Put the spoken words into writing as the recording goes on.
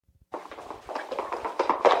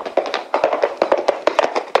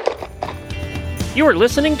You are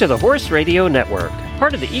listening to the Horse Radio Network,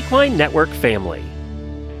 part of the Equine Network family.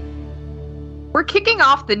 We're kicking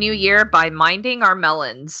off the new year by minding our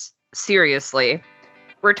melons. Seriously.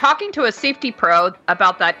 We're talking to a safety pro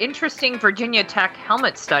about that interesting Virginia Tech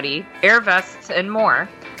helmet study, air vests, and more.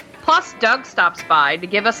 Plus, Doug stops by to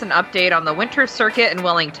give us an update on the winter circuit in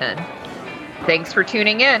Wellington. Thanks for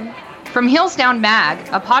tuning in. From Heels Down Mag,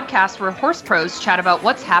 a podcast where horse pros chat about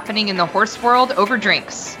what's happening in the horse world over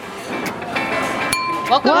drinks.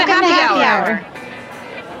 Welcome to Happy Hour.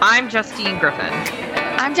 I'm Justine Griffin.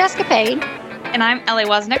 I'm Jessica Payne. And I'm Ellie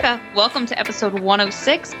Woznicka. Welcome to episode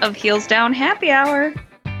 106 of Heels Down Happy Hour.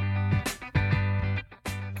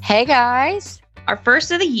 Hey, guys. Our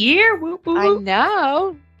first of the year. Woo, woo, woo. I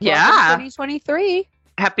know. Yeah. Welcome 2023.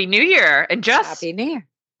 Happy New Year. And just, Happy New Year.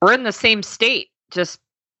 We're in the same state, just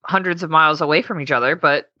hundreds of miles away from each other,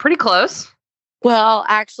 but pretty close. Well,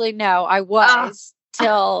 actually, no, I was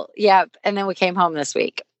till, and then we came home this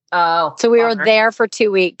week. Oh. So we were there for 2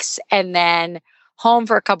 weeks and then home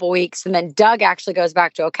for a couple weeks. And then Doug actually goes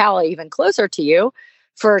back to Ocala, even closer to you,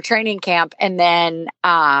 for a training camp. And then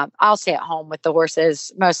I'll stay at home with the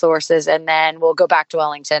horses, most of the horses. And then we'll go back to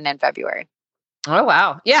Wellington in February. Oh,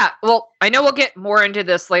 wow. Yeah. Well, I know we'll get more into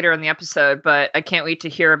this later in the episode, but I can't wait to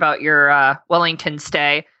hear about your Wellington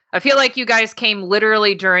stay. I feel like you guys came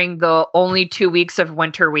literally during the only 2 weeks of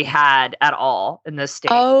winter we had at all in this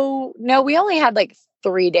state. Oh, no, we only had like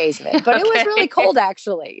 3 days of it, but it was really cold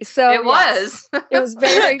actually. So it was. It was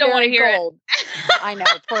very, Don't want to very hear cold. I know,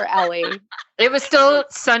 poor Ellie. It was still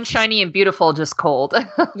sunshiny and beautiful, just cold.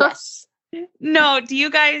 Yes. No, do you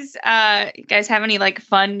guys have any like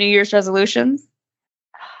fun New Year's resolutions?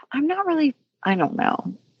 I'm not really, I don't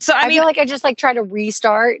know. So I feel like I just like try to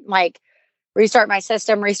restart my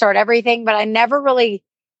system, restart everything, but I never really,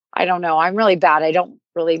 I don't know. I'm really bad. I don't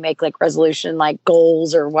really make like resolution, like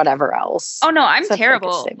goals or whatever else. Oh no, I'm Except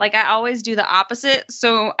terrible. Like I always do the opposite.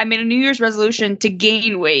 So I made a New Year's resolution to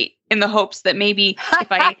gain weight in the hopes that maybe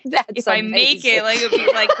if I make it, like it would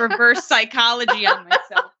be like reverse psychology on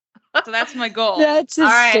myself. So that's my goal. That's all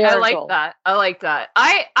hysterical. right. I like that.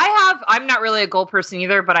 I'm not really a goal person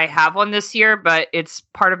either, but I have one this year, but it's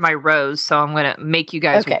part of my rose. So I'm going to make you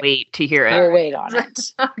guys wait to hear it. We'll wait on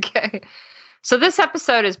it. Okay. So this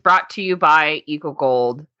episode is brought to you by Eagle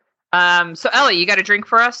Gold. So Ellie, you got a drink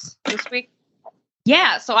for us this week?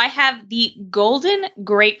 Yeah. So I have the Golden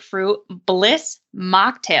Grapefruit Bliss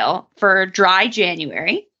Mocktail for dry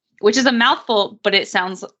January, which is a mouthful, but it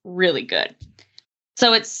sounds really good.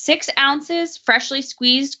 So it's 6 ounces freshly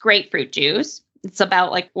squeezed grapefruit juice. It's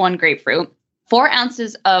about like 1 grapefruit. 4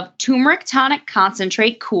 ounces of turmeric tonic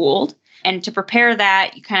concentrate cooled. And to prepare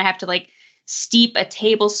that, you kind of have to like steep a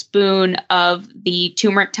tablespoon of the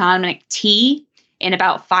turmeric tonic tea in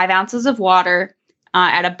about 5 ounces of water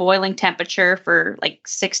at a boiling temperature for like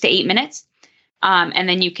 6 to 8 minutes. And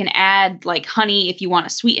then you can add like honey if you want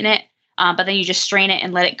to sweeten it, but then you just strain it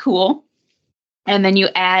and let it cool. And then you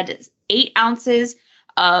add 8 ounces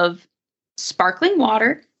of sparkling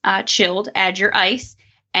water, chilled, add your ice,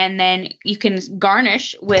 and then you can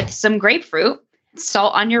garnish with some grapefruit,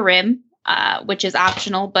 salt on your rim, which is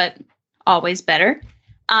optional, but always better.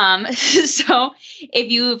 So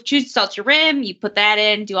if you choose to salt your rim, you put that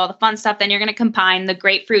in, do all the fun stuff, then you're going to combine the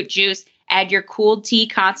grapefruit juice, add your cooled tea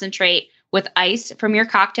concentrate with ice from your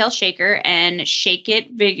cocktail shaker and shake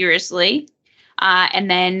it vigorously.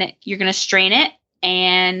 And then you're going to strain it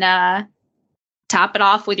and top it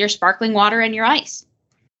off with your sparkling water and your ice.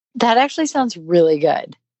 That actually sounds really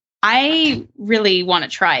good. I really want to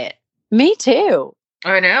try it. Me too.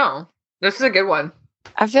 I know. This is a good one.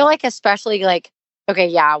 I feel like especially like, okay,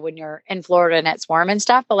 yeah, when you're in Florida and it's warm and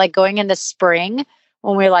stuff, but like going into spring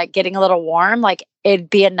when we're like getting a little warm, like it'd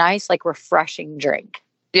be a nice, like refreshing drink.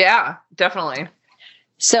 Yeah, definitely.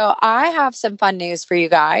 So I have some fun news for you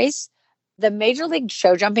guys. The Major League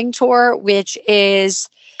Show Jumping Tour, which is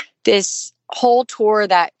this whole tour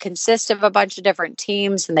that consists of a bunch of different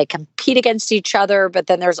teams and they compete against each other, but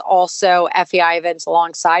then there's also FEI events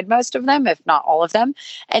alongside most of them, if not all of them.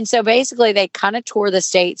 And so basically they kind of tour the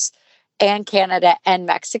States and Canada and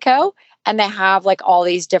Mexico, and they have like all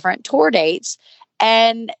these different tour dates.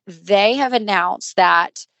 And they have announced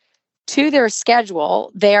that to their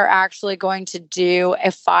schedule, they're actually going to do a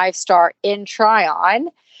 5-star in Tryon,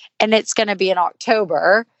 and it's going to be in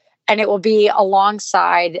October. And it will be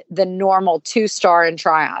alongside the normal 2-star in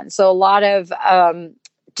Tryon. So a lot of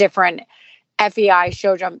different FEI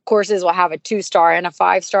show jump courses will have a 2-star and a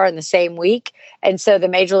 5-star in the same week. And so the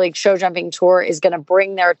Major League Show Jumping Tour is going to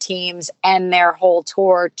bring their teams and their whole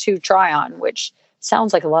tour to Tryon, which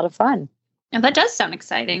sounds like a lot of fun. And that does sound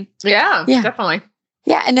exciting. Yeah, definitely.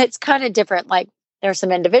 Yeah. And it's kind of different. Like There's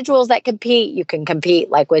some individuals that compete. You can compete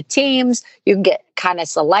like with teams. You can get kind of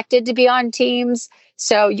selected to be on teams.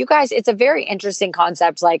 So you guys, it's a very interesting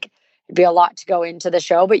concept. Like it'd be a lot to go into the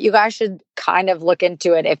show, but you guys should kind of look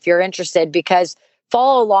into it if you're interested, because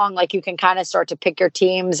follow along. Like you can kind of start to pick your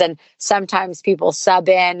teams, and sometimes people sub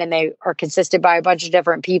in and they are consisted by a bunch of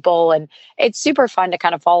different people. And it's super fun to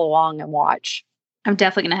kind of follow along and watch. I'm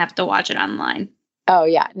definitely going to have to watch it online. Oh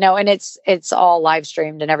yeah. No, and it's all live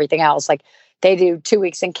streamed and everything else. Like they do 2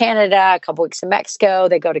 weeks in Canada, a couple weeks in Mexico.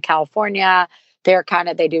 They go to California.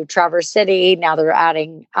 They do Traverse City. Now they're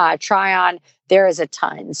adding Tryon. There is a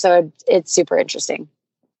ton. So it's super interesting.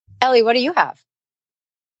 Ellie, what do you have?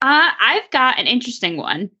 I've got an interesting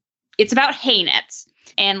one. It's about hay nets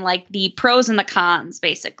and like the pros and the cons,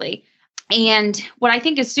 basically. And what I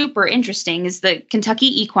think is super interesting is the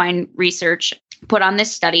Kentucky Equine Research put on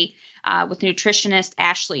this study with nutritionist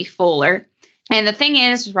Ashley Fuller. And the thing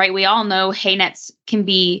is, right, we all know hay nets can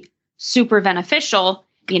be super beneficial,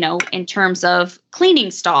 in terms of cleaning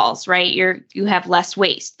stalls, right? You have less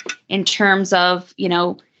waste. In terms of,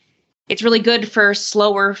 it's really good for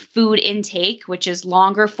slower food intake, which is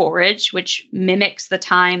longer forage, which mimics the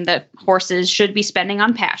time that horses should be spending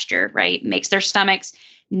on pasture, right? Makes their stomachs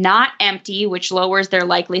not empty, which lowers their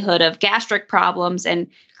likelihood of gastric problems and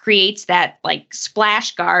creates that like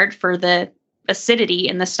splash guard for the acidity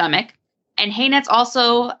in the stomach. And hay nets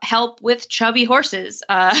also help with chubby horses,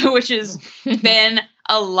 which has been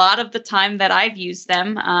a lot of the time that I've used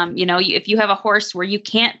them. If you have a horse where you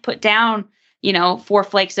can't put down 4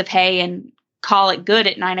 flakes of hay and call it good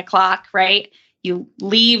at 9 o'clock, right? You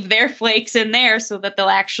leave their flakes in there so that they'll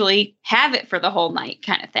actually have it for the whole night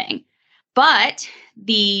kind of thing. But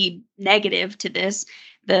the negative to this,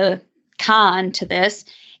 the con to this,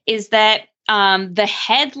 is that the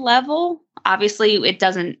head level, obviously it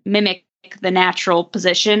doesn't mimic the natural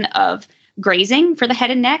position of grazing for the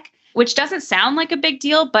head and neck, which doesn't sound like a big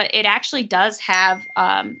deal, but it actually does have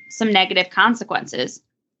some negative consequences.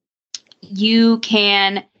 You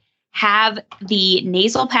can have the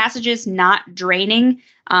nasal passages not draining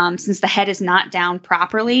since the head is not down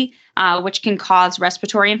properly, which can cause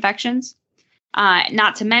respiratory infections.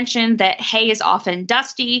 Not to mention that hay is often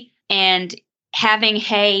dusty, and having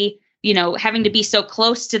hay, having to be so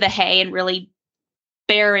close to the hay and really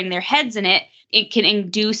burying their heads in it, it can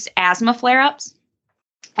induce asthma flare-ups.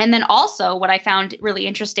 And then also what I found really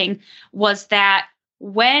interesting was that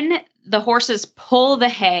when the horses pull the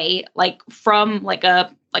hay from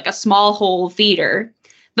a small hole feeder,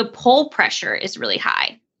 the pull pressure is really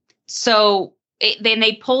high. So then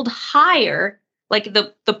they pulled higher, like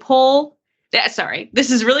the pull. Sorry,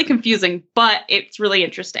 this is really confusing, but it's really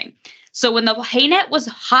interesting. So when the hay net was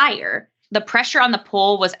higher, the pressure on the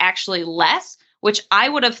pull was actually less, which I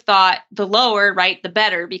would have thought the lower, right, the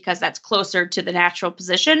better, because that's closer to the natural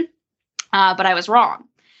position. But I was wrong.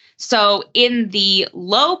 So in the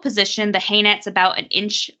low position, the hay net's about an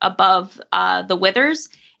inch above the withers.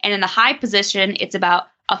 And in the high position, it's about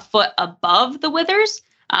a foot above the withers,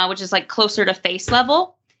 which is like closer to face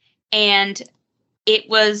level. And it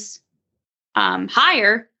was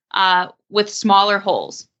higher with smaller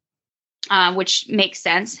holes, which makes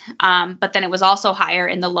sense. But then it was also higher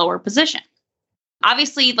in the lower position.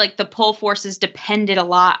 Obviously, like the pull forces depended a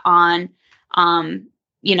lot on,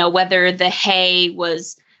 whether the hay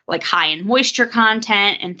was like high in moisture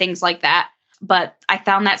content and things like that. But I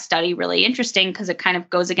found that study really interesting because it kind of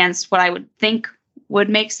goes against what I would think would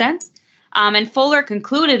make sense. And Fuller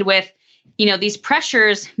concluded with, these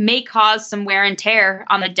pressures may cause some wear and tear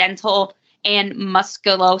on the dental and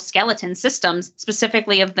musculoskeletal systems,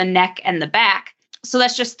 specifically of the neck and the back. So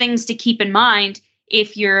that's just things to keep in mind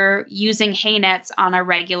if you're using hay nets on a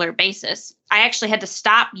regular basis. I actually had to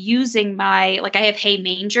stop using I have hay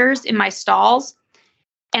mangers in my stalls.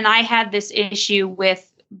 And I had this issue with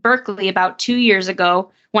Berkeley about 2 years ago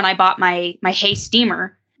when I bought my hay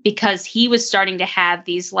steamer, because he was starting to have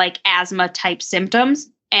these like asthma type symptoms.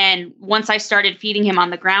 And once I started feeding him on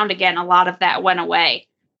the ground again, a lot of that went away.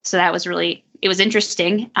 So that was it was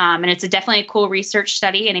interesting. And it's definitely a cool research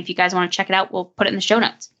study. And if you guys want to check it out, we'll put it in the show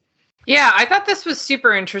notes. Yeah, I thought this was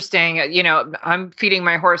super interesting. I'm feeding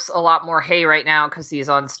my horse a lot more hay right now because he's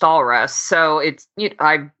on stall rest. So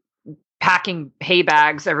I'm packing hay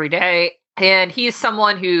bags every day. And he's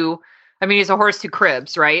someone who, he's a horse who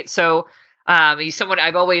cribs, right? So he's someone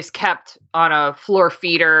I've always kept on a floor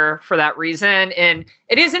feeder for that reason. And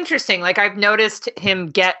it is interesting. Like I've noticed him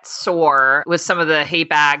get sore with some of the hay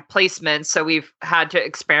bag placements. So we've had to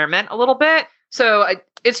experiment a little bit. So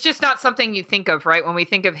it's just not something you think of, right? When we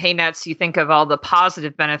think of hay nets, you think of all the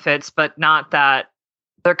positive benefits, but not that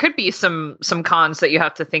there could be some cons that you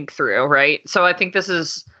have to think through, right? So I think this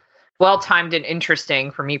is well timed and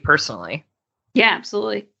interesting for me personally. Yeah,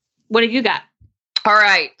 absolutely. What have you got? All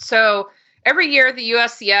right. So every year the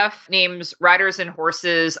USCF names riders and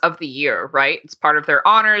horses of the year, right? It's part of their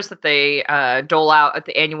honors that they dole out at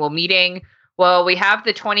the annual meeting. Well, we have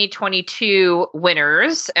the 2022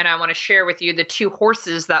 winners, and I want to share with you the 2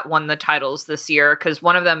 horses that won the titles this year, because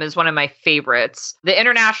one of them is one of my favorites. The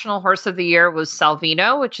International Horse of the Year was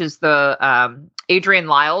Salvino, which is the Adrian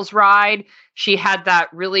Lyles ride. She had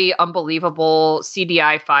that really unbelievable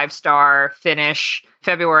CDI 5-star finish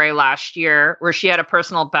February last year, where she had a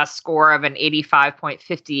personal best score of an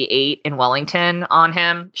 85.58 in Wellington on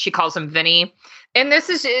him. She calls him Vinny. And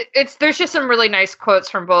there's just some really nice quotes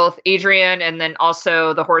from both Adrian and then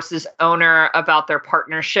also the horse's owner about their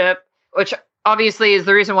partnership, which obviously is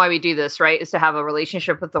the reason why we do this, right? Is to have a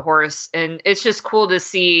relationship with the horse. And it's just cool to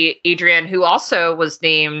see Adrian, who also was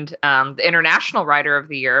named the International Rider of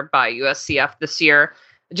the Year by USCF this year,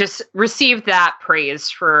 just received that praise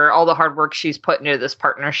for all the hard work she's put into this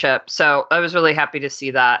partnership. So I was really happy to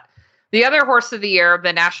see that. The other horse of the year,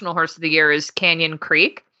 the National Horse of the Year, is Canyon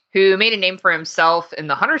Creek, who made a name for himself in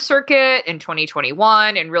the hunter circuit in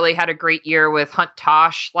 2021 and really had a great year with Hunt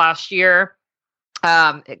Tosh last year.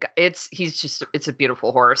 It's a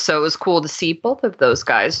beautiful horse. So it was cool to see both of those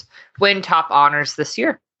guys win top honors this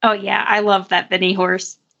year. Oh yeah, I love that Vinny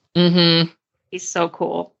horse. Mm-hmm. He's so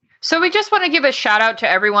cool. So we just want to give a shout out to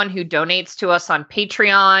everyone who donates to us on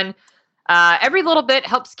Patreon. Every little bit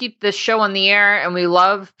helps keep this show on the air, and we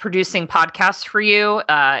love producing podcasts for you.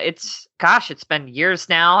 It's been years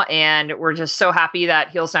now, and we're just so happy that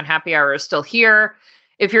Heels Down Happy Hour is still here.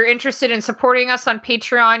 If you're interested in supporting us on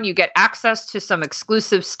Patreon, you get access to some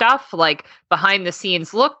exclusive stuff like behind the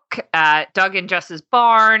scenes look at Doug and Jess's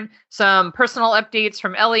barn, some personal updates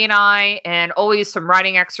from Ellie and I, and always some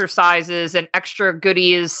writing exercises and extra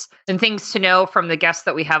goodies and things to know from the guests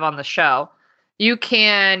that we have on the show. You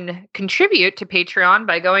can contribute to Patreon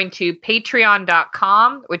by going to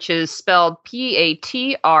patreon.com, which is spelled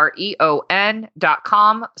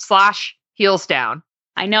patreon.com/heelsdown.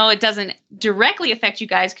 I know it doesn't directly affect you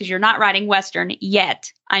guys because you're not riding Western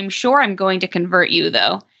yet. I'm sure I'm going to convert you,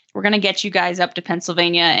 though. We're going to get you guys up to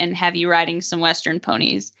Pennsylvania and have you riding some Western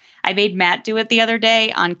ponies. I made Matt do it the other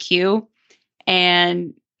day on cue,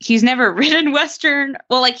 and he's never ridden Western.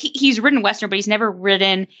 Well, like he's ridden Western, but he's never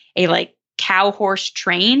ridden a cow horse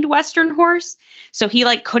trained Western horse. So he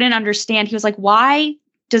couldn't understand. He was like, why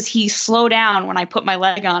does he slow down when I put my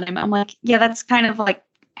leg on him? I'm like, yeah, that's kind of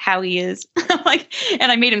how he is.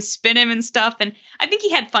 And I made him spin him and stuff. And I think he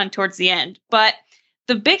had fun towards the end. But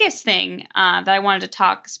the biggest thing that I wanted to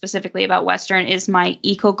talk specifically about Western is my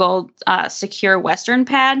Eco Gold Secure Western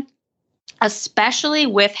pad, especially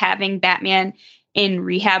with having Batman in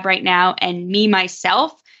rehab right now and me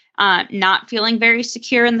myself not feeling very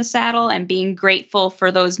secure in the saddle and being grateful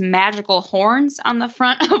for those magical horns on the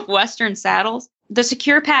front of Western saddles. The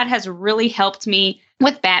Secure Pad has really helped me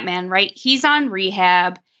with Batman, right? He's on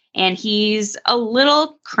rehab and he's a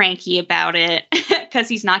little cranky about it because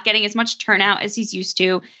he's not getting as much turnout as he's used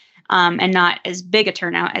to and not as big a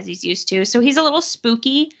turnout as he's used to. So he's a little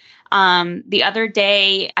spooky. The other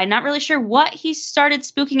day, I'm not really sure what he started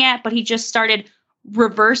spooking at, but he just started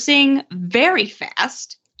reversing very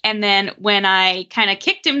fast. And then when I kind of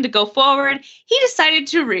kicked him to go forward, he decided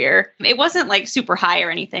to rear. It wasn't super high or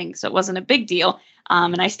anything, so it wasn't a big deal.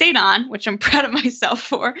 And I stayed on, which I'm proud of myself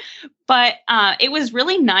for. But it was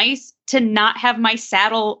really nice to not have my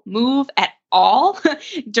saddle move at all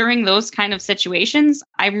during those kind of situations.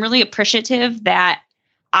 I'm really appreciative that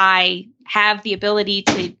I have the ability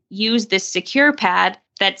to use this Secure Pad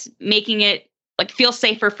that's making it feel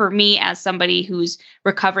safer for me as somebody who's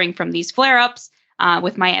recovering from these flare-ups.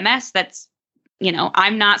 With my MS, that's,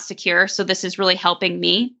 I'm not secure. So this is really helping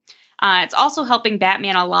me. It's also helping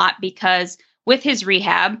Batman a lot because with his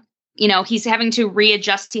rehab, he's having to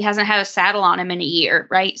readjust. He hasn't had a saddle on him in a year,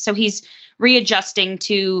 right? So he's readjusting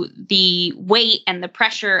to the weight and the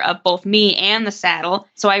pressure of both me and the saddle.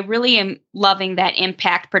 So I really am loving that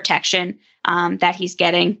impact protection that he's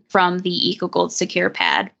getting from the Eco Gold Secure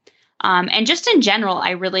Pad. And just in general,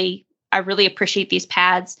 I really appreciate these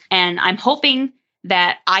pads, and I'm hoping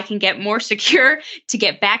that I can get more secure to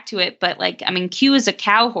get back to it. But Q is a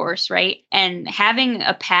cow horse, right? And having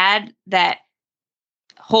a pad that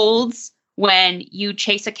holds when you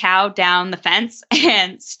chase a cow down the fence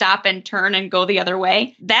and stop and turn and go the other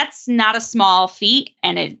way, that's not a small feat.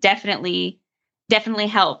 And it definitely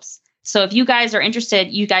helps. So if you guys are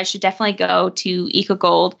interested, you guys should definitely go to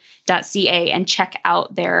ecogold.ca and check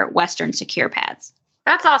out their Western Secure Pads.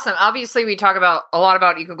 That's awesome. Obviously, we talk about a lot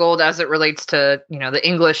about EcoGold as it relates to, the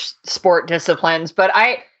English sport disciplines, but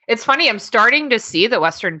it's funny, I'm starting to see the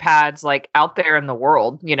Western pads like out there in the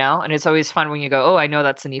world, and it's always fun when you go, oh, I know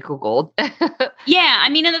that's an EcoGold. Yeah. I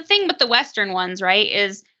mean, and the thing with the Western ones, right,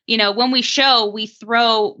 is, when we show, we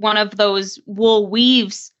throw one of those wool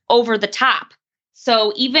weaves over the top.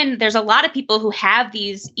 So even there's a lot of people who have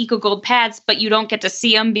these EcoGold pads, but you don't get to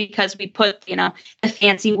see them because we put, the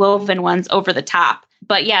fancy woven ones over the top.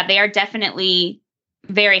 But yeah, they are definitely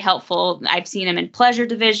very helpful. I've seen them in pleasure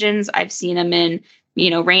divisions. I've seen them in,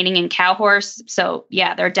 reining and cow horse. So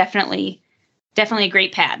yeah, they're definitely a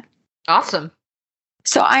great pad. Awesome.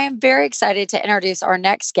 So I am very excited to introduce our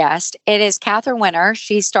next guest. It is Catherine Winter.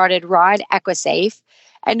 She started Ride EquiSafe.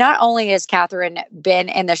 And not only has Catherine been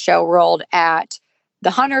in the show world at the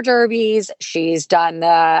Hunter Derbies, she's done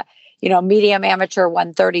the, medium amateur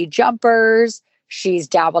 130 jumpers. She's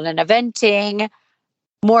dabbled in eventing.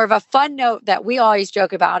 More of a fun note that we always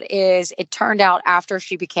joke about is it turned out after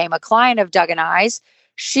she became a client of Doug and I's,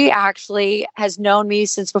 she actually has known me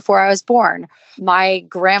since before I was born. My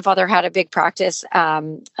grandfather had a big practice,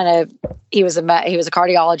 and he was a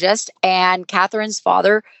cardiologist, and Catherine's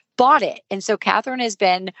father bought it. And so Catherine has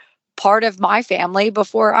been part of my family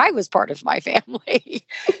before I was part of my family.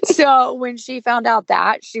 So when she found out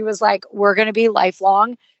that, she was like, we're going to be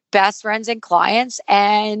lifelong best friends and clients,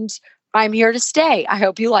 and I'm here to stay. I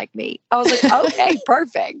hope you like me. I was like, okay,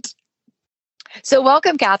 perfect. So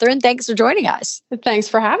welcome, Catherine. Thanks for joining us. Thanks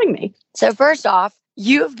for having me. So first off,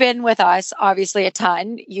 you've been with us, obviously, a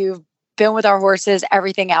ton. You've been with our horses,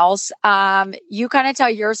 everything else. You kind of tell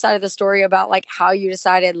your side of the story about like how you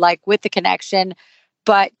decided like with the connection,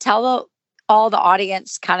 but tell all the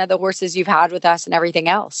audience kind of the horses you've had with us and everything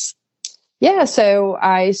else. Yeah, so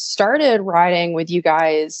I started riding with you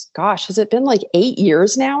guys, gosh, has it been like 8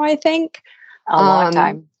 years now, I think? A long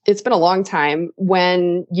time. It's been a long time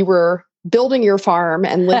when you were building your farm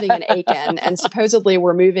and living in Aiken and supposedly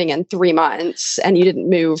we're moving in 3 months and you didn't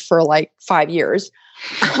move for like 5 years.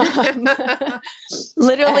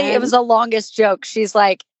 Literally, it was the longest joke. She's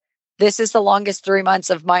like, this is the longest 3 months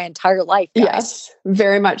of my entire life, guys. Yes,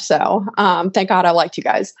 very much so. Thank God I liked you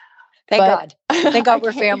guys. Thank God. Thank God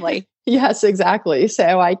we're family. Yes, exactly.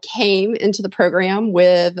 So I came into the program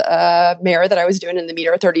with a mare that I was doing in the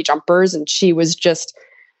meter 30 jumpers, and she was just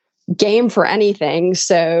game for anything.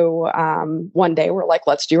 So one day we're like,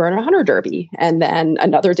 let's do her in a hunter derby. And then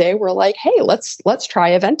another day we're like, hey, let's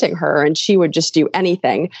try eventing her. And she would just do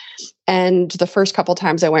anything. And the first couple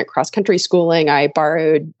times I went cross country schooling, I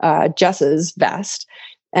borrowed Jess's vest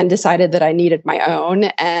and decided that I needed my own.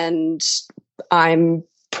 And I'm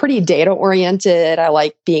pretty data oriented. I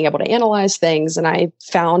like being able to analyze things. And I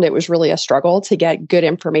found it was really a struggle to get good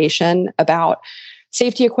information about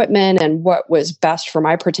safety equipment and what was best for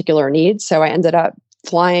my particular needs. So I ended up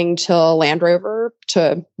flying to Land Rover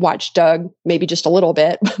to watch Doug, maybe just a little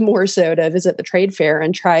bit more so to visit the trade fair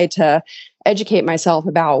and try to educate myself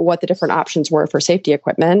about what the different options were for safety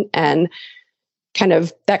equipment. And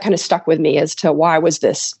that kind of stuck with me as to why was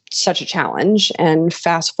this such a challenge. And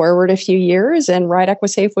fast forward a few years and Ride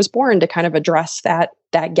EquiSafe was born to kind of address that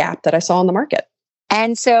gap that I saw in the market.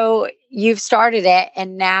 And so you've started it,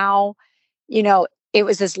 and now, it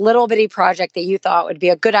was this little bitty project that you thought would be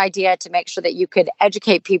a good idea to make sure that you could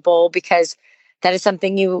educate people, because that is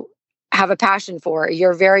something you have a passion for.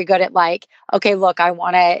 You're very good at like, okay, look, I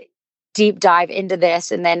want to deep dive into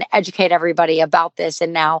this and then educate everybody about this.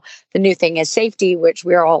 And now the new thing is safety, which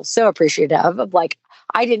we're all so appreciative of. Like,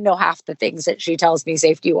 I didn't know half the things that she tells me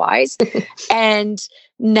safety wise. And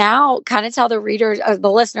now kind of tell the readers,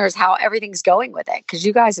 the listeners, how everything's going with it, because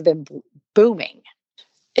you guys have been booming.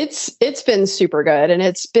 It's been super good, and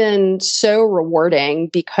it's been so rewarding,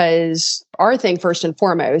 because our thing first and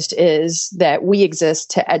foremost is that we exist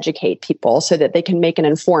to educate people so that they can make an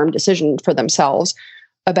informed decision for themselves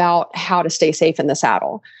about how to stay safe in the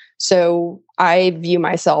saddle. So I view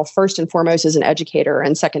myself first and foremost as an educator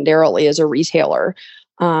and secondarily as a retailer.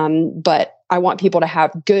 But I want people to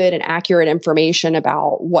have good and accurate information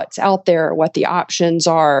about what's out there, what the options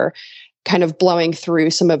are, kind of blowing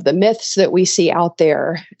through some of the myths that we see out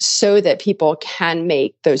there so that people can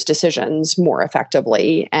make those decisions more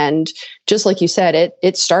effectively. And just like you said,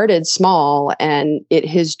 it started small and it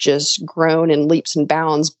has just grown in leaps and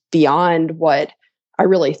bounds beyond what I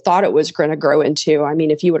really thought it was going to grow into. I mean,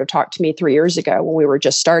 if you would have talked to me 3 years ago when we were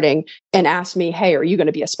just starting and asked me, hey, are you going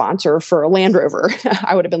to be a sponsor for a Land Rover?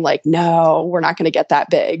 I would have been like, no, we're not going to get that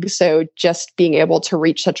big. So just being able to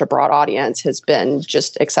reach such a broad audience has been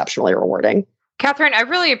just exceptionally rewarding. Catherine, I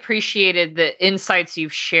really appreciated the insights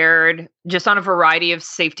you've shared just on a variety of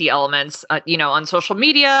safety elements, on social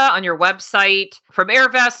media, on your website, from air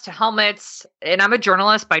vests to helmets. And I'm a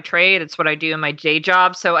journalist by trade. It's what I do in my day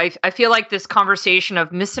job. So I feel like this conversation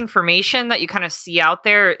of misinformation that you kind of see out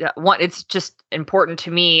there, it's just important to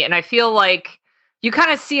me. And I feel like you kind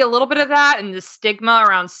of see a little bit of that and the stigma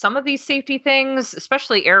around some of these safety things,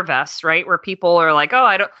 especially air vests, right? Where people are like, oh,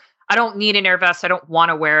 I don't need an air vest. I don't want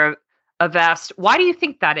to wear a vest. Why do you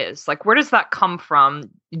think that is? Like, where does that come from?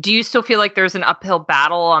 Do you still feel like there's an uphill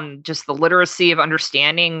battle on just the literacy of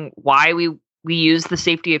understanding why we use the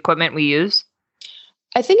safety equipment we use?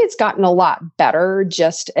 I think it's gotten a lot better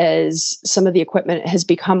just as some of the equipment has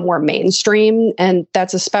become more mainstream. And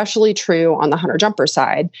that's especially true on the hunter jumper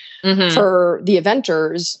side. Mm-hmm. For the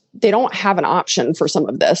eventers, they don't have an option for some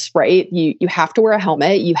of this, right? You have to wear a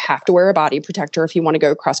helmet. You have to wear a body protector if you want to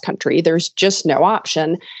go cross country. There's just no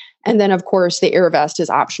option. And then, of course, the air vest is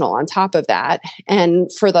optional on top of that.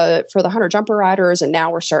 And for the hunter jumper riders, and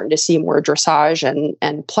now we're starting to see more dressage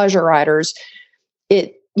and pleasure riders,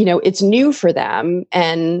 it's new for them.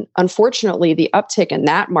 And unfortunately, the uptick in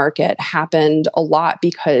that market happened a lot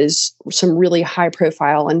because some really high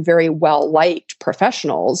profile and very well-liked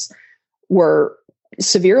professionals were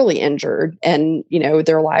severely injured, and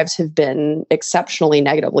their lives have been exceptionally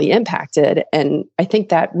negatively impacted. And I think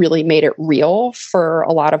that really made it real for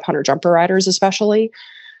a lot of hunter jumper riders, especially.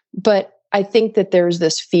 But I think that there's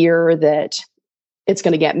this fear that it's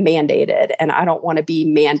going to get mandated, and I don't want to be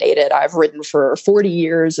mandated. I've ridden for 40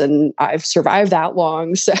 years and I've survived that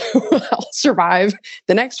long, so I'll survive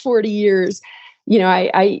the next 40 years.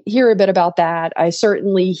 I hear a bit about that. I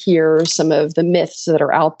certainly hear some of the myths that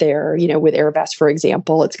are out there, with air vest, for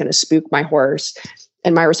example, it's going to spook my horse.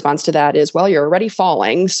 And my response to that is, well, you're already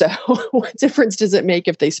falling. So what difference does it make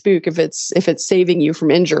if they spook, if it's saving you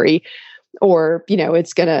from injury, or,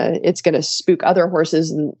 it's going to spook other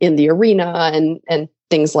horses in the arena and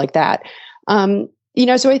things like that. So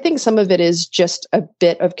I think some of it is just a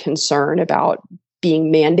bit of concern about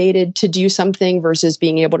being mandated to do something versus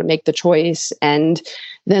being able to make the choice. And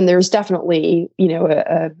then there's definitely,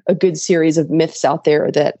 a good series of myths out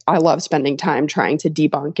there that I love spending time trying to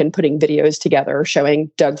debunk and putting videos together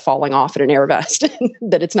showing Doug falling off in an air vest,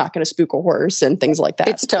 that it's not going to spook a horse and things like that.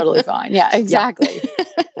 It's totally fine. Yeah, exactly.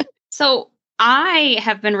 Yeah. So I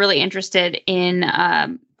have been really interested in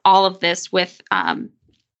all of this with, I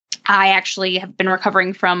actually have been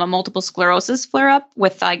recovering from a multiple sclerosis flare-up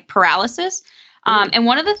with like paralysis. And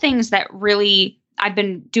one of the things that really I've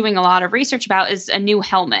been doing a lot of research about is a new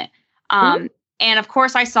helmet. And of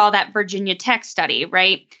course, I saw that Virginia Tech study,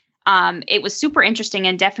 right? It was super interesting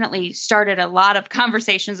and definitely started a lot of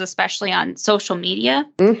conversations, especially on social media.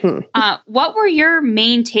 Mm-hmm. What were your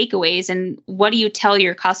main takeaways, and what do you tell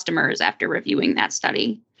your customers after reviewing that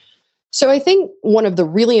study? So I think one of the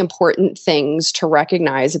really important things to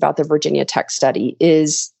recognize about the Virginia Tech study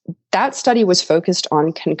is that study was focused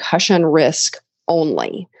on concussion risk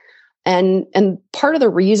only. And part of the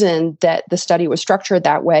reason that the study was structured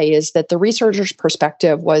that way is that the researchers'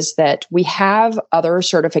 perspective was that we have other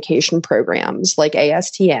certification programs like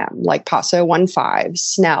ASTM, like PASO 1.5,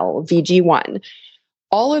 SNELL, VG1.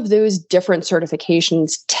 All of those different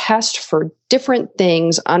certifications test for different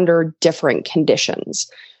things under different conditions.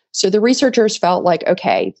 So the researchers felt like,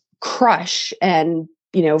 okay, crush and,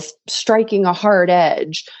 striking a hard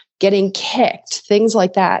edge, getting kicked, things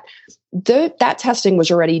like that. That testing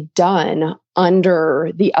was already done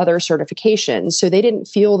under the other certifications. So they didn't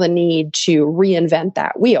feel the need to reinvent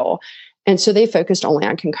that wheel. And so they focused only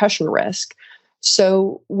on concussion risk.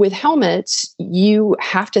 So with helmets, you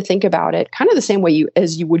have to think about it kind of the same way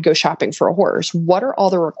as you would go shopping for a horse. What are all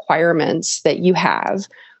the requirements that you have?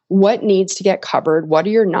 What needs to get covered? What are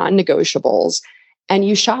your non-negotiables? And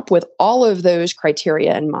you shop with all of those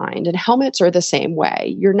criteria in mind. And helmets are the same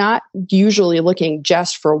way. You're not usually looking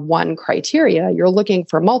just for one criteria. You're looking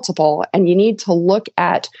for multiple. And you need to look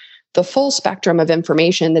at the full spectrum of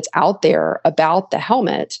information that's out there about the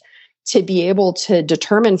helmet to be able to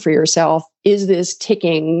determine for yourself, is this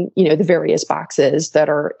ticking, the various boxes that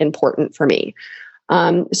are important for me?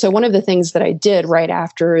 So one of the things that I did right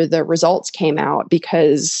after the results came out,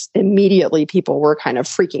 because immediately people were kind of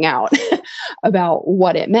freaking out about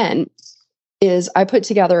what it meant, is I put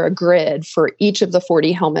together a grid for each of the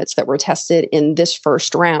 40 helmets that were tested in this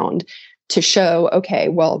first round to show, okay,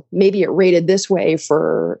 well, maybe it rated this way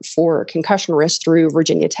for concussion risk through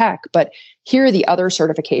Virginia Tech, but here are the other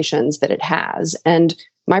certifications that it has. And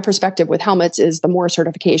my perspective with helmets is the more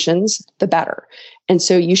certifications, the better. And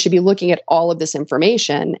so you should be looking at all of this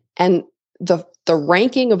information, and the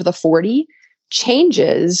ranking of the 40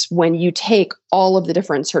 changes when you take all of the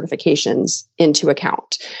different certifications into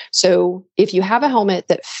account. So if you have a helmet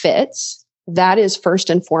that fits, that is first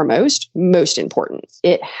and foremost, most important.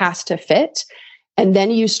 It has to fit. And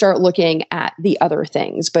then you start looking at the other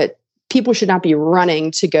things. But people should not be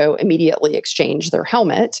running to go immediately exchange their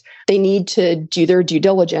helmet. They need to do their due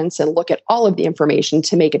diligence and look at all of the information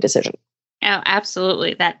to make a decision. Oh,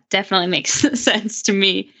 absolutely. That definitely makes sense to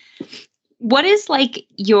me. What is like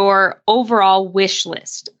your overall wish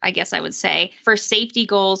list, I guess I would say, for safety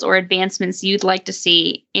goals or advancements you'd like to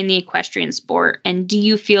see in the equestrian sport? And do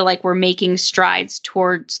you feel like we're making strides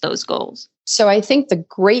towards those goals? So I think the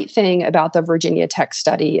great thing about the Virginia Tech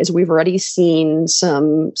study is we've already seen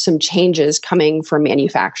some changes coming from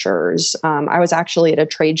manufacturers. I was actually at a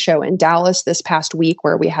trade show in Dallas this past week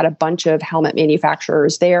where we had a bunch of helmet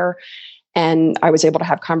manufacturers there, and I was able to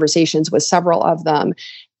have conversations with several of them.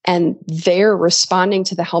 And they're responding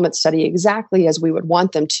to the helmet study exactly as we would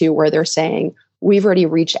want them to, where they're saying, we've already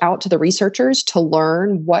reached out to the researchers to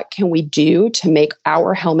learn what can we do to make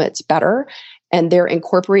our helmets better. And they're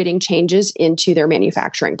incorporating changes into their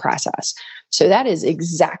manufacturing process. So that is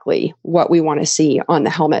exactly what we want to see on the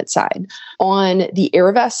helmet side. On the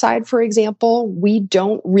air vest side, for example, we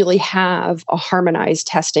don't really have a harmonized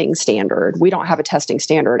testing standard. We don't have a testing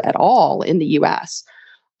standard at all in the US.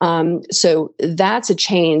 So that's a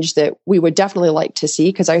change that we would definitely like to see,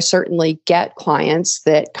 because I certainly get clients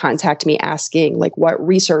that contact me asking, like, what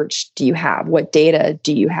research do you have? What data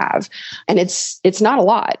do you have? And it's not a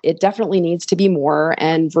lot. It definitely needs to be more.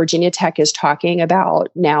 And Virginia Tech is talking about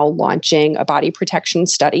now launching a body protection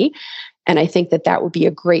study. And I think that that would be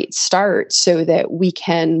a great start so that we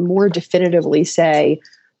can more definitively say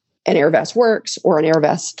an air vest works, or an air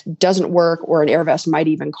vest doesn't work, or an air vest might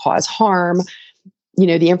even cause harm. You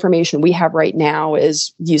know, the information we have right now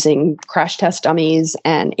is using crash test dummies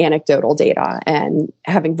and anecdotal data, and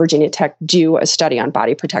having Virginia Tech do a study on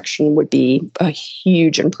body protection would be a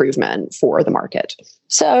huge improvement for the market.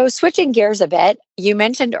 So switching gears a bit, you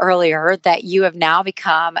mentioned earlier that you have now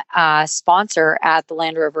become a sponsor at the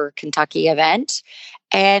Land Rover Kentucky event.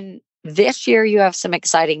 And this year you have some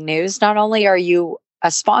exciting news. Not only are you a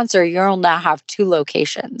sponsor, you'll now have 2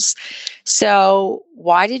 locations. So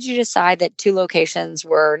why did you decide that 2 locations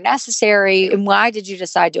were necessary? And why did you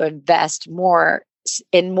decide to invest more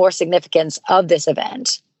significance of this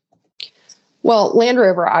event? Well, Land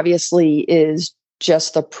Rover obviously is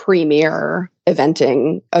just the premier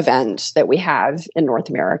eventing event that we have in North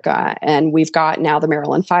America. And we've got now the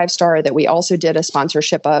Maryland 5-Star that we also did a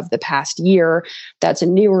sponsorship of the past year. That's a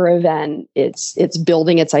newer event. It's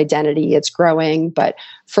building its identity, it's growing. But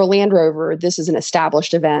for Land Rover, this is an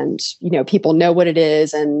established event. You know, people know what it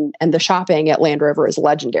is, and the shopping at Land Rover is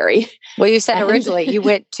legendary. Well, you said originally you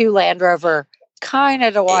went to Land Rover kind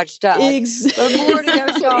of to watch Doug, but more to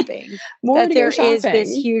go shopping. There is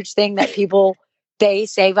this huge thing that people, they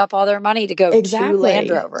save up all their money to go to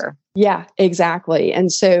Land Rover. Yeah, exactly.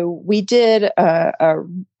 And so we did a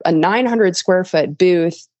 900 square foot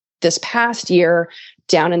booth this past year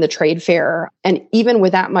down in the trade fair. And even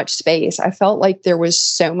with that much space, I felt like there was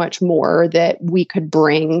so much more that we could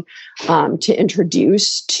bring to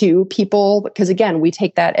introduce to people. Because again, we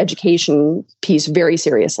take that education piece very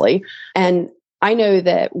seriously. And I know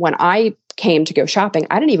that when I came to go shopping,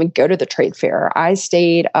 I didn't even go to the trade fair. I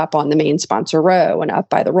stayed up on the main sponsor row and up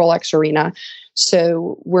by the Rolex Arena.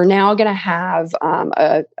 So we're now going to have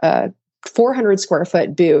a 400 square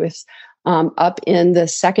foot booth up in the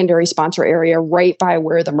secondary sponsor area, right by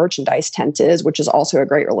where the merchandise tent is, which is also a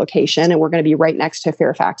great location. And we're going to be right next to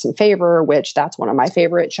Fairfax and Favor, which that's one of my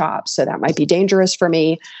favorite shops. So that might be dangerous for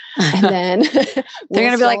me. And then they're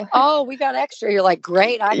going to be like, "Oh, we got extra." You're like,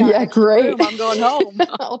 "Great, I got great room. I'm going home."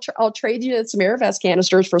 I'll trade you some air vest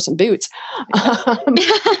canisters for some boots.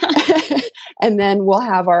 And then we'll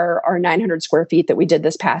have our 900 square feet that we did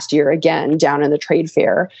this past year again down in the trade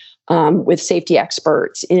fair. With safety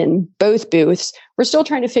experts in both booths. We're still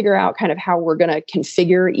trying to figure out kind of how we're going to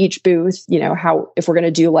configure each booth, you know, if we're going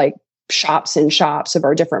to do like shops in shops of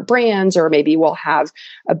our different brands, or maybe we'll have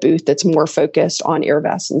a booth that's more focused on air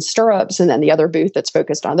vests and stirrups, and then the other booth that's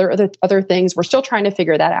focused on other things. We're still trying to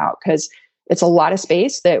figure that out, because it's a lot of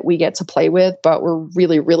space that we get to play with, but we're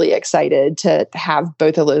really, really excited to have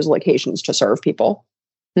both of those locations to serve people.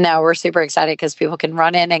 No, we're super excited because people can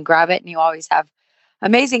run in and grab it, and you always have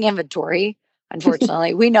amazing inventory.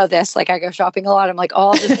 Unfortunately, we know this. Like, I go shopping a lot. I'm like,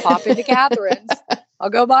 I'll just pop into Catherine's. I'll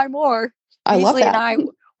go buy more. I love that. And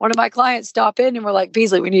one of my clients stop in and we're like,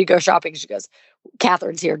 Beasley, we need to go shopping. She goes,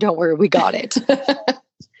 Catherine's here. Don't worry. We got it.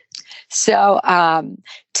 So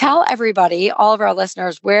tell everybody, all of our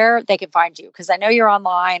listeners, where they can find you. Because I know you're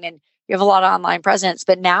online and You have a lot of online presence,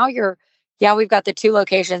 but now we've got the 2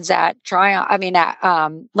 locations at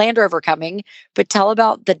Land Rover coming, but tell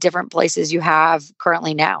about the different places you have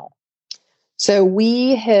currently now. So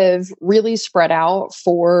we have really spread out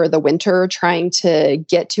for the winter, trying to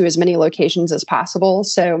get to as many locations as possible.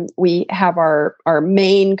 So we have our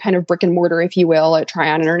main kind of brick and mortar, if you will, at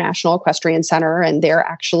Tryon International Equestrian Center, and they're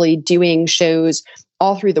actually doing shows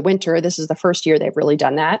all through the winter. This is the first year they've really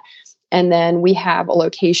done that. And then we have a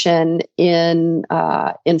location in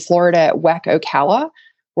Florida at WEC Ocala.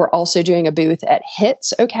 We're also doing a booth at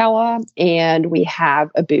HITS Ocala, and we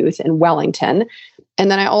have a booth in Wellington.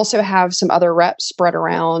 And then I also have some other reps spread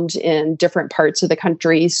around in different parts of the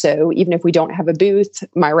country. So even if we don't have a booth,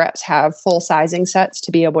 my reps have full sizing sets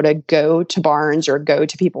to be able to go to barns or go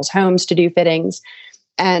to people's homes to do fittings.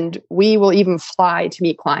 And we will even fly to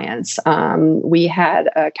meet clients. We had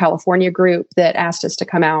a California group that asked us to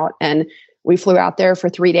come out, and we flew out there for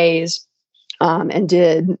 3 days and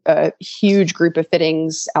did a huge group of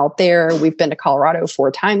fittings out there. We've been to Colorado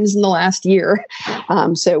 4 times in the last year.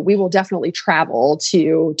 So we will definitely travel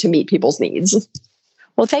to meet people's needs.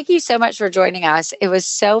 Well, thank you so much for joining us. It was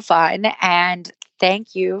so fun. And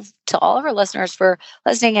thank you to all of our listeners for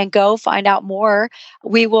listening, and go find out more.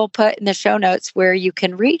 We will put in the show notes where you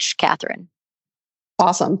can reach Catherine.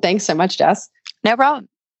 Awesome. Thanks so much, Jess. No problem.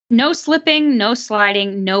 No slipping, no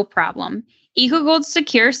sliding, no problem. EcoGold's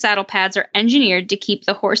secure saddle pads are engineered to keep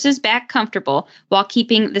the horse's back comfortable while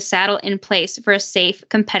keeping the saddle in place for a safe,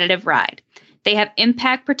 competitive ride. They have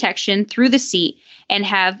impact protection through the seat and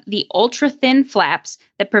have the ultra-thin flaps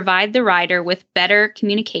that provide the rider with better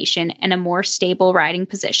communication and a more stable riding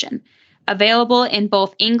position. Available in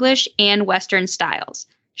both English and Western styles.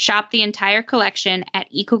 Shop the entire collection at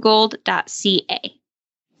ecogold.ca.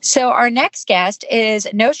 So our next guest is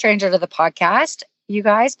no stranger to the podcast. You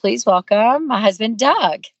guys, please welcome my husband,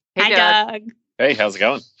 Doug. Hey, Hi, Doug. Hey, how's it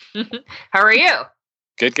going? How are you?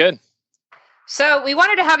 Good. So we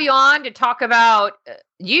wanted to have you on to talk about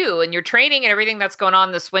you and your training and everything that's going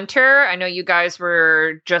on this winter. I know you guys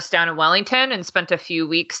were just down in Wellington and spent a few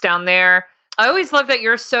weeks down there. I always love that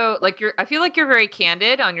you're so I feel like you're very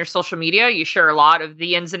candid on your social media. You share a lot of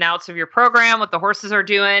the ins and outs of your program, what the horses are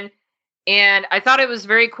doing. And I thought it was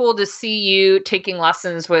very cool to see you taking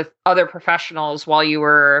lessons with other professionals while you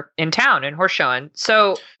were in town and horse showing.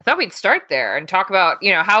 So I thought we'd start there and talk about,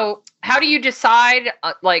 how do you decide,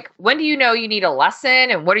 when do you know you need a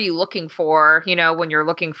lesson, and what are you looking for, when you're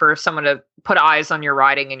looking for someone to put eyes on your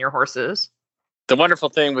riding and your horses? The wonderful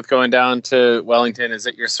thing with going down to Wellington is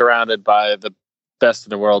that you're surrounded by the best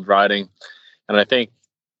in the world riding. And I think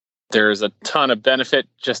there's a ton of benefit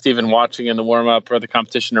just even watching in the warm-up or the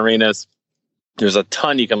competition arenas. There's a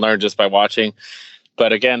ton you can learn just by watching.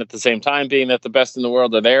 But again, at the same time, being that the best in the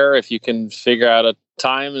world are there, if you can figure out a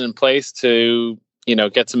time and place to,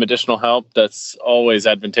 get some additional help, that's always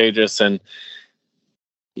advantageous. And,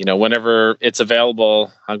 whenever it's available,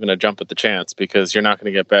 I'm going to jump at the chance, because you're not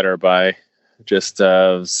going to get better by just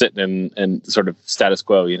sitting in sort of status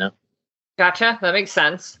quo, Gotcha. That makes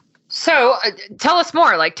sense. So tell us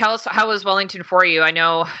more. Tell us, how was Wellington for you? I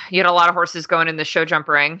know you had a lot of horses going in the show jump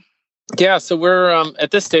ring. Yeah, so we're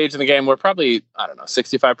at this stage in the game, we're probably,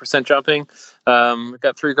 65% jumping. We've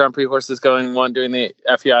got 3 Grand Prix horses going, one doing the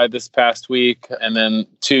FEI this past week, and then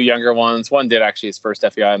 2 younger ones. One did actually his first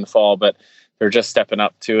FEI in the fall, but they're just stepping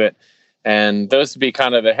up to it. And those would be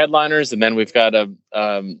kind of the headliners. And then we've got a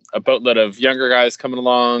boatload of younger guys coming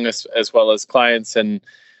along, as well as clients and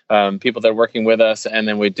people that are working with us. And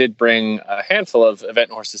then we did bring a handful of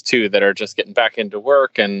event horses too that are just getting back into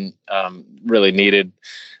work and really needed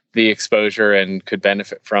the exposure and could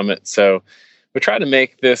benefit from it. So we try to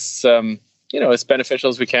make this, as beneficial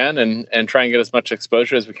as we can and try and get as much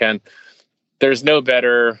exposure as we can. There's no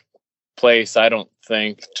better place, I don't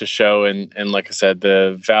think, to show. And like I said,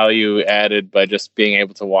 the value added by just being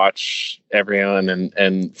able to watch everyone.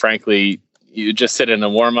 And frankly, you just sit in a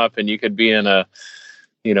warm up and you could be in a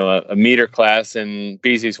meter class and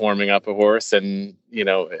Beezy's warming up a horse and,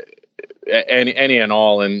 any and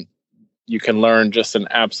all. And you can learn just an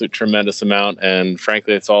absolute tremendous amount. And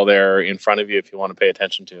frankly, it's all there in front of you if you want to pay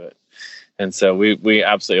attention to it. And so we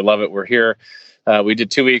absolutely love it. We're here. We did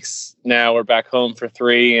 2 weeks now. We're back home for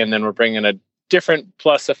 3. And then we're bringing a different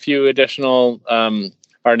plus a few additional,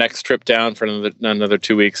 our next trip down for another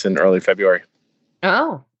 2 weeks in early February.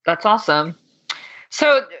 Oh, that's awesome.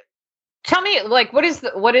 So tell me, what is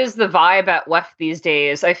the vibe at WEF these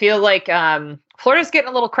days? I feel like Florida's getting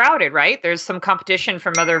a little crowded, right? There's some competition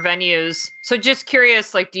from other venues. So just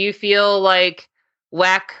curious, do you feel like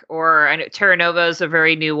WEC, or I know Terra Nova is a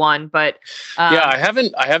very new one, but yeah,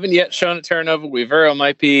 I haven't yet shown at Terra Nova. We very well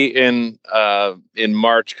might be in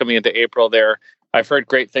March, coming into April there. I've heard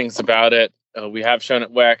great things about it. We have shown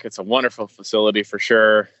at WEC. It's a wonderful facility for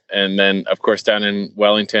sure. And then, of course, down in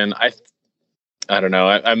Wellington, I don't know.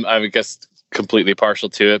 I guess completely partial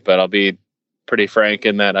to it, but I'll be pretty frank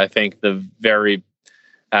in that I think the very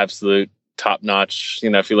absolute top notch,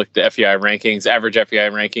 if you look at the FEI rankings, average FEI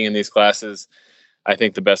ranking in these classes, I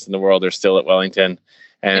think the best in the world are still at Wellington.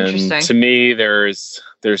 And to me, there's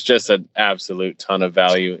just an absolute ton of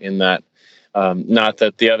value in that. Not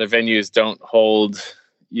that the other venues don't hold,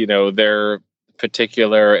 their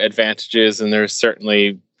particular advantages, and there's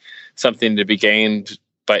certainly something to be gained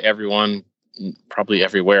by everyone, probably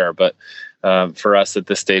everywhere. But for us at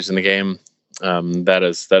this stage in the game, that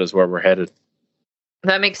is where we're headed.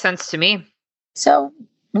 That makes sense to me. So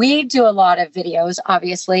we do a lot of videos,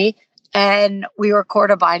 obviously, and we record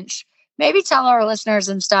a bunch. Maybe tell our listeners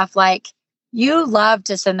and stuff, like, you love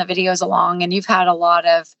to send the videos along, and you've had a lot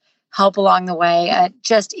of help along the way at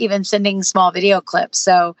just even sending small video clips.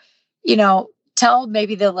 So, tell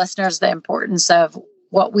maybe the listeners the importance of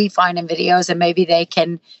what we find in videos, and maybe they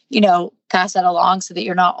can, pass that along so that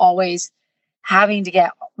you're not always having to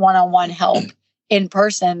get one-on-one help in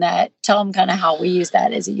person. That tell them kind of how we use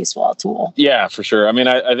that as a useful tool. Yeah, for sure. I mean,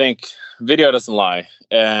 I think video doesn't lie,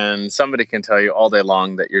 and somebody can tell you all day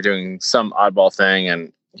long that you're doing some oddball thing,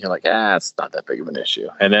 and you're like, it's not that big of an issue.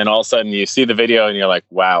 And then all of a sudden you see the video and you're like,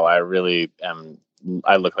 wow, I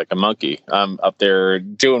look like a monkey. I'm up there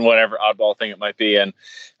doing whatever oddball thing it might be. And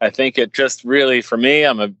I think it just really, for me,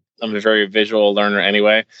 I'm a very visual learner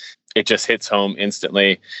anyway. It just hits home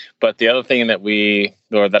instantly. But the other thing that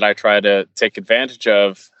I try to take advantage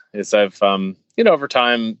of is I've, over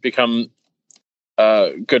time become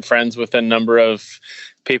good friends with a number of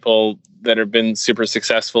people that have been super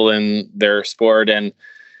successful in their sport. And,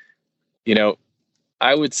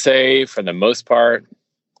 I would say for the most part,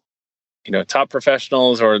 top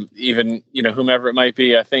professionals, or even, whomever it might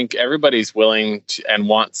be, I think everybody's willing to and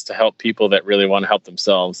wants to help people that really want to help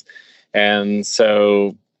themselves. And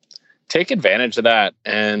so take advantage of that.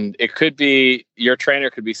 And it could be your trainer,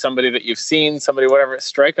 could be somebody that you've seen, somebody, whatever.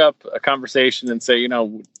 Strike up a conversation and say,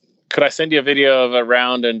 could I send you a video of a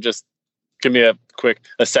round and just give me a quick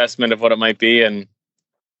assessment of what it might be? And,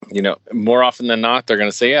 more often than not, they're going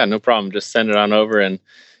to say, yeah, no problem. Just send it on over and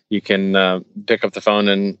you can pick up the phone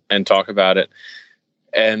and talk about it.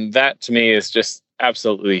 And that to me is just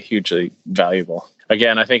absolutely hugely valuable.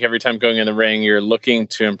 Again, I think every time going in the ring, you're looking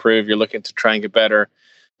to improve, you're looking to try and get better.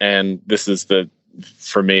 And this is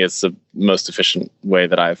for me, it's the most efficient way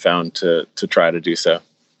that I've found to try to do so.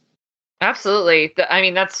 Absolutely.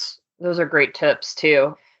 Those are great tips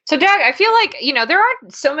too. So Doug, I feel like, there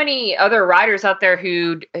aren't so many other riders out there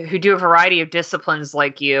who do a variety of disciplines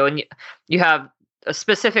like you, and you have a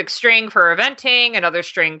specific string for eventing, another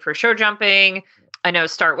string for show jumping. I know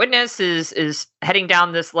Start Witness is heading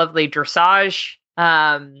down this lovely dressage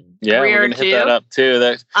we're gonna hit that up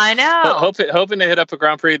too. I know. Hoping to hit up a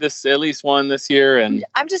Grand Prix at least one this year, and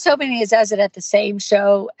I'm just hoping he does it at the same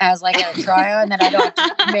show as like a try-on, that I don't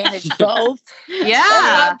have to manage both. Yeah, that's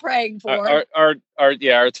what I'm praying for.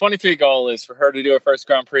 Our 23 goal is for her to do her first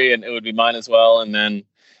Grand Prix, and it would be mine as well. And then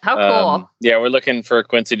how cool! We're looking for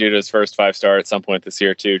Quincy to do his first 5-star at some point this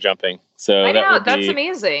year too, jumping. So I know that's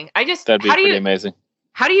amazing. That'd be pretty amazing.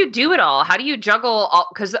 How do you do it all? How do you juggle all?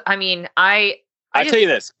 Because I tell you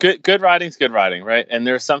this, good riding's good riding, right? And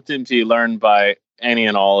there's something to be learned by any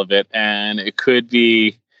and all of it. And it could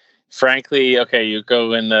be, frankly, okay, you go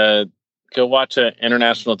watch an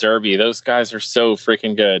international derby. Those guys are so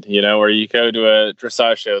freaking good, or you go to a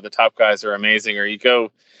dressage show, the top guys are amazing. Or you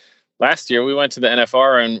go, last year we went to the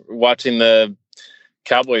NFR and watching the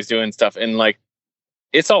Cowboys doing stuff, and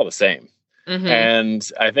it's all the same. Mm-hmm.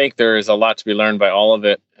 And I think there is a lot to be learned by all of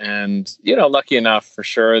it. And, lucky enough for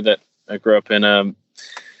sure that I grew up in a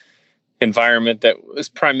environment that was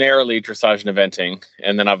primarily dressage and eventing.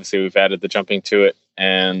 And then obviously we've added the jumping to it.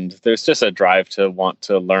 And there's just a drive to want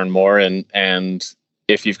to learn more. And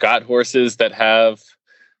if you've got horses that have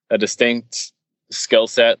a distinct skill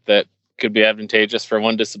set that could be advantageous for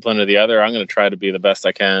one discipline or the other, I'm going to try to be the best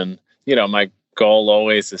I can. My goal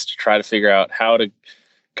always is to try to figure out how to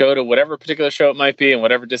go to whatever particular show it might be and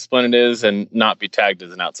whatever discipline it is, and not be tagged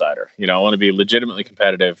as an outsider. I want to be legitimately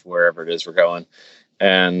competitive wherever it is we're going.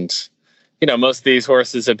 And, most of these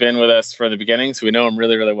horses have been with us from the beginning, so we know them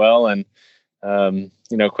really, really well. And,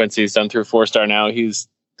 Quincy's done through 4-star now.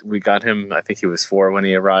 We got him, I think he was 4 when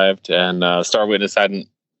he arrived, and Star Witness hadn't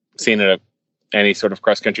seen it any sort of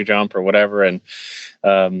cross-country jump or whatever, and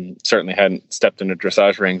certainly hadn't stepped in a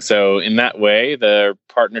dressage ring. So in that way, the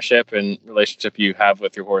partnership and relationship you have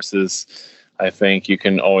with your horses, I think you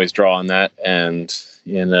can always draw on that. And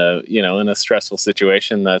in a stressful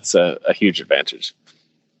situation, that's a huge advantage.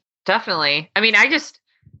 Definitely. I mean, I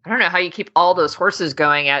don't know how you keep all those horses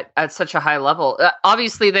going at such a high level.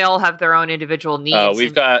 Obviously, they all have their own individual needs.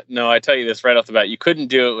 I tell you this right off the bat, you couldn't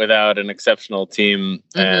do it without an exceptional team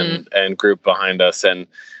and group behind us. And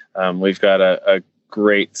we've got a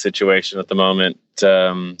great situation at the moment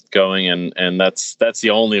going, and that's the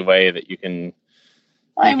only way that you can.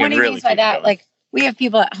 Well, and what do you mean by that? Like, we have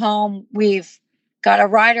people at home. We've got a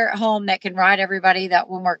rider at home that can ride everybody that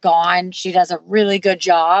when we're gone, she does a really good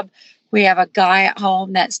job. We have a guy at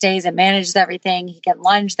home that stays and manages everything. He can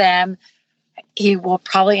lunge them. He will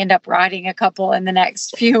probably end up riding a couple in the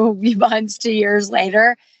next few months to years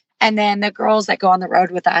later. And then the girls that go on the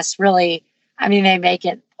road with us really, I mean, they make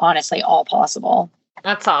it honestly all possible.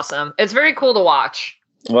 That's awesome. It's very cool to watch.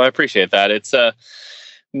 Well, I appreciate that. It's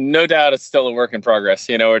no doubt it's still a work in progress.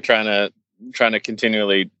 We're trying to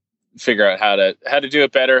continually figure out how to do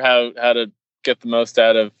it better, how to get the most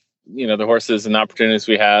out of the horses and opportunities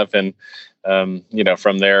we have, and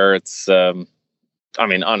from there it's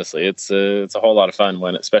honestly it's a whole lot of fun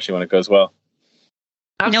especially when it goes well.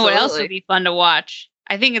 Absolutely. You know what else would be fun to watch?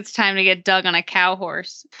 I think it's time to get Doug on a cow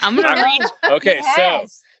horse. I'm gonna read. Okay,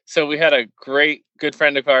 Yes. so we had a good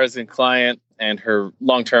friend of ours and client, and her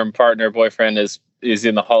long-term partner boyfriend is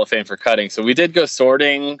in the Hall of Fame for cutting. So we did go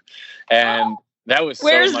sorting, and that was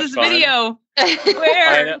Where's so much this fun. video?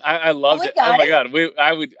 Where? I loved it. Oh my God.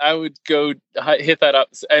 I would go hit that up.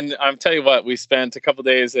 And I'm telling you what, we spent a couple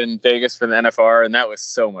days in Vegas for the NFR, and that was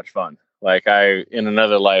so much fun. Like in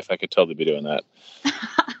another life, I could totally be doing that.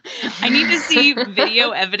 I need to see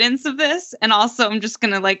video evidence of this. And also I'm just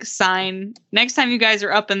going to sign next time you guys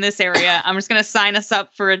are up in this area. I'm just going to sign us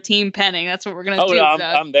up for a team penning. That's what we're going to do. No,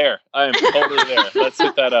 I'm there. I am totally there. Let's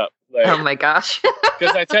hit that up. Oh my gosh.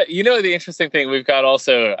 Because the interesting thing we've got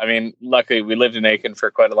also, luckily we lived in Aiken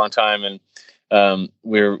for quite a long time, and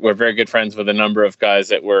we're very good friends with a number of guys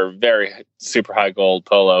that were very super high gold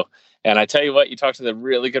polo. And I tell you what, you talk to the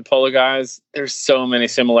really good polo guys, there's so many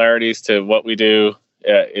similarities to what we do.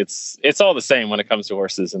 It's all the same when it comes to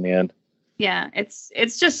horses in the end. Yeah, it's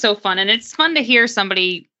just so fun. And it's fun to hear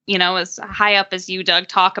somebody, as high up as you, Doug,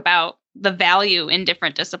 talk about the value in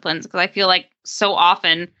different disciplines. Because I feel like so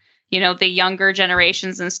often, the younger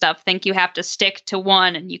generations and stuff think you have to stick to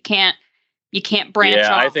one and you can't branch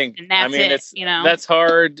off. I think, and that's that's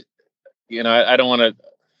hard. I don't want to,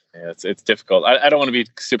 it's difficult. I don't want to be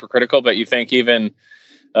super critical, but you think even,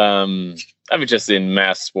 just in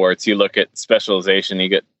mass sports, you look at specialization, you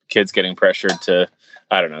get kids getting pressured to,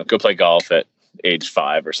 I don't know, go play golf at age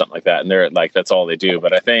 5 or something like that. And they're like, that's all they do.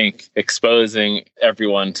 But I think exposing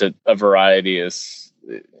everyone to a variety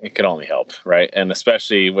it can only help, right? And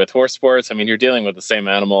especially with horse sports, you're dealing with the same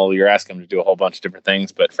animal. You're asking them to do a whole bunch of different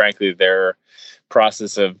things, but frankly, their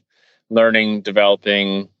process of learning,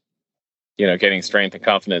 developing, getting strength and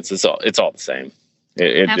confidence it's all the same.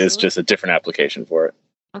 It is just a different application for it.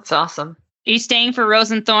 That's awesome. Are you staying for Rose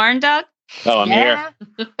and Thorn, Doug? Oh, I'm here.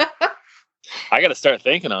 I got to start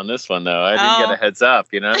thinking on this one, though. I didn't get a heads up.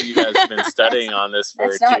 You guys have been studying on this for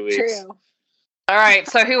 2 weeks. True. All right.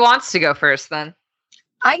 So who wants to go first then?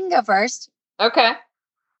 I can go first. Okay.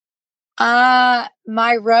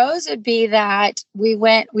 My rose would be that we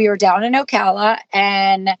were down in Ocala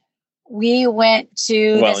and we went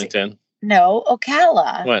to Wellington.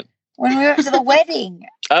 Ocala. What? When we went to the wedding.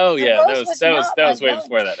 Oh yeah, that was way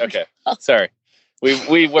before that. Okay. Sorry.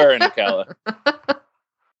 We were in Ocala.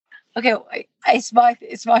 Okay, it's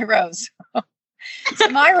my rose. So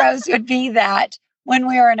my rose would be that when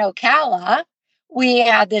we were in Ocala, we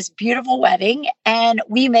had this beautiful wedding and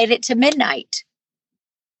we made it to midnight.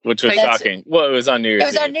 Which was shocking. Well, it was on New Year's Eve.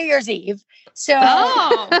 It was on New Year's Eve.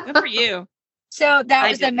 So good for you. So that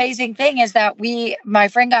was the amazing thing is that my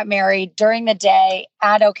friend got married during the day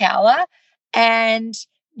at Ocala, and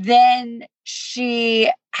then she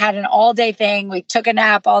had an all-day thing. We took a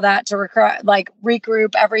nap, all that to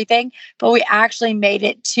regroup everything, but we actually made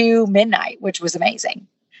it to midnight, which was amazing.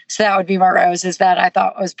 So that would be my rose, is that I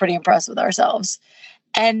thought was pretty impressed with ourselves.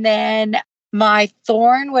 And then my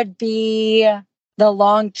thorn would be the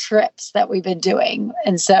long trips that we've been doing.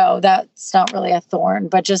 And so that's not really a thorn,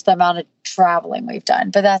 but just the amount of traveling we've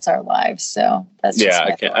done. But that's our lives. So that's just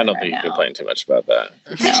I don't think you complain too much about that.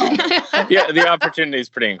 No. Yeah, the opportunity is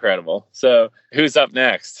pretty incredible. So who's up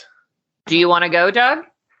next? Do you want to go, Doug?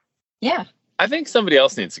 Yeah. I think somebody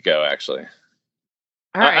else needs to go, actually.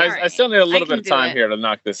 All right. I still need a little bit of time here to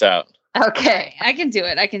knock this out. Okay. I can do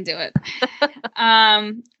it.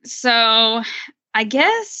 So I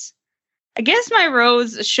guess my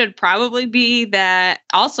rose should probably be that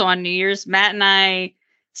also on New Year's, Matt and I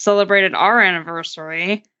celebrated our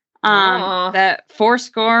anniversary. That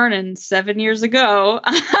 7 years ago,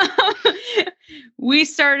 we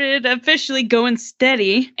started officially going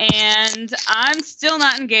steady, and I'm still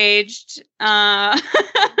not engaged or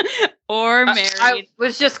married. I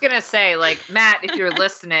was just gonna say, like, Matt, if you're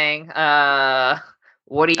listening,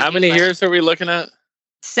 what do you? How many years are we looking at?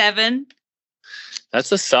 7.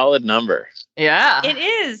 That's a solid number. Yeah, it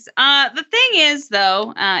is. The thing is,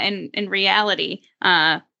 though, in reality,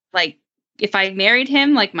 like, if I married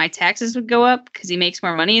him, like, my taxes would go up because he makes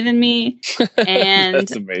more money than me. And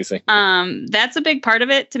that's amazing. That's a big part of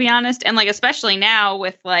it, to be honest. And, like, especially now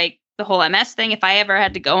with, like, the whole MS thing, if I ever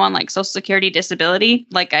had to go on, like, Social Security disability,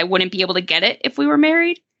 like, I wouldn't be able to get it if we were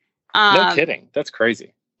married. No kidding. That's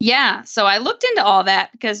crazy. Yeah. So I looked into all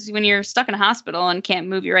that because when you're stuck in a hospital and can't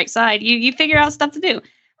move your right side, you figure out stuff to do.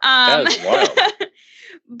 That is wild.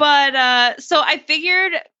 But so I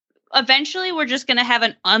figured eventually we're just going to have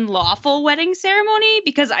an unlawful wedding ceremony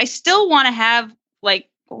because I still want to have, like,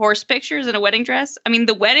 horse pictures in a wedding dress. I mean,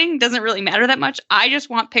 the wedding doesn't really matter that much. I just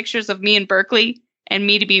want pictures of me in Berkeley and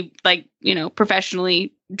me to be, like,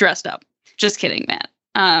 professionally dressed up. Just kidding, Matt.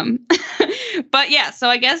 But yeah, so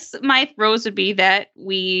I guess my rose would be that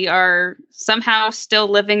we are somehow still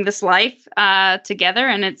living this life together,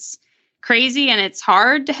 and it's crazy and it's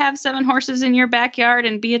hard to have 7 horses in your backyard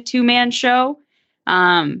and be a 2-man show.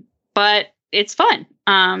 But it's fun.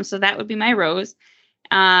 So that would be my rose.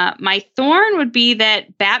 My thorn would be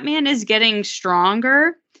that Batman is getting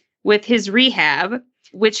stronger with his rehab,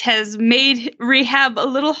 which has made rehab a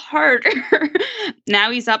little harder.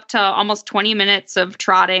 Now he's up to almost 20 minutes of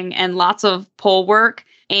trotting and lots of pole work,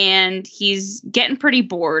 and he's getting pretty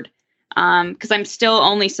bored because I'm still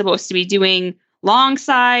only supposed to be doing long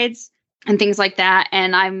sides and things like that.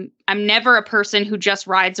 And I'm never a person who just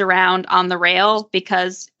rides around on the rail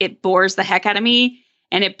because it bores the heck out of me,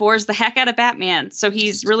 and it bores the heck out of Batman. So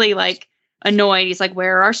he's really, like, annoyed. He's like,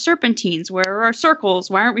 where are our serpentines? Where are our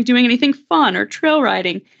circles? Why aren't we doing anything fun or trail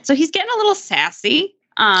riding? So he's getting a little sassy.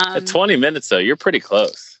 At 20 minutes, though, you're pretty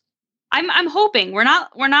close. I'm hoping we're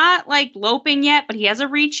not like loping yet, but he has a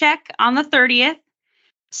recheck on the 30th.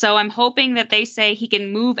 So I'm hoping that they say he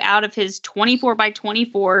can move out of his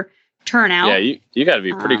 24x24 turnout. Yeah, you got to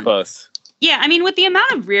be pretty close. Yeah, I mean, with the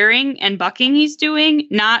amount of rearing and bucking he's doing,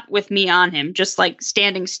 not with me on him, just like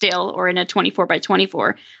standing still or in a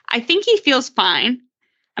 24x24, I think he feels fine.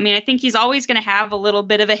 I mean, I think he's always going to have a little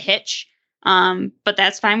bit of a hitch, but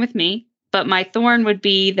that's fine with me. But my thorn would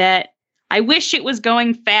be that I wish it was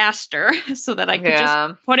going faster so that I could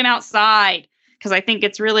just put him outside. Because I think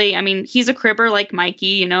it's really, I mean, he's a cribber like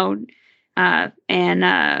Mikey, so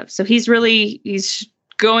he's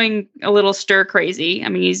going a little stir crazy. I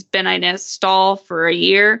mean, he's been in a stall for a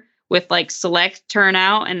year with, like, select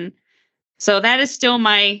turnout, and so that is still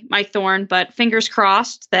my thorn. But fingers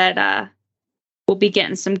crossed that we'll be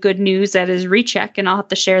getting some good news at his recheck, and I'll have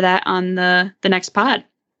to share that on the next pod.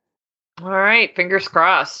 All right, fingers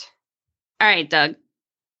crossed. All right, Doug.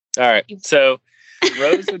 All right, so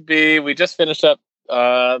rose would be, we just finished up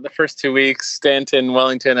the first 2 weeks. Stanton,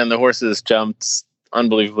 Wellington, and the horses jumped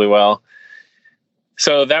unbelievably well.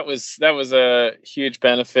 So that was a huge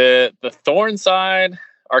benefit. The thorn side,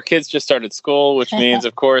 our kids just started school, which means,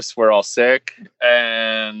 of course, we're all sick.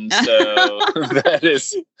 And so that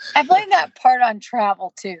is... I blame that part on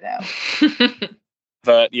travel, too, though.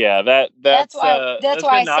 But yeah, that's why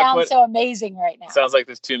I sound so amazing right now. Sounds like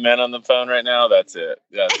there's 2 men on the phone right now. That's it.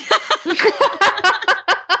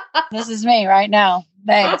 This is me right now.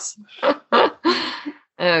 Thanks.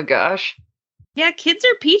 Oh, gosh. Yeah, kids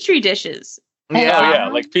are petri dishes. Yeah,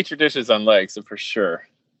 like petri dishes on legs, for sure.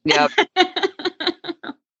 Yep.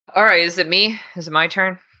 All right, is it me? Is it my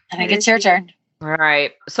turn? I think it's your turn. All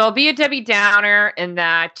right. So I'll be a Debbie Downer in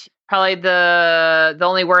that probably the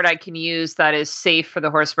only word I can use that is safe for the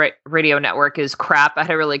Horse Radio Network is crap. I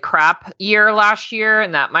had a really crap year last year,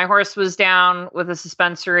 and that my horse was down with a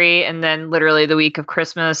suspensory, and then literally the week of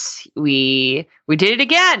Christmas, we did it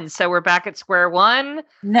again. So we're back at square one.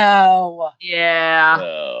 No. Yeah.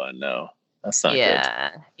 Oh, no. That's not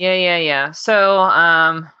good. Yeah.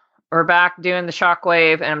 So we're back doing the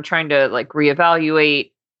shockwave, and I'm trying to, like,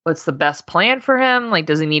 reevaluate what's the best plan for him. Like,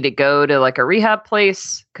 does he need to go to, like, a rehab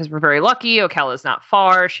place? Because we're very lucky. Ocala's not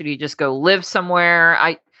far. Should he just go live somewhere?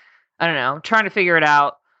 I don't know. I'm trying to figure it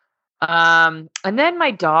out. And then my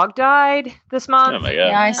dog died this month. Oh my God.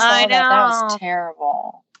 Yeah, I saw that. That was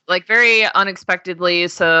terrible. Like, very unexpectedly.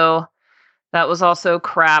 So That was also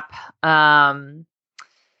crap.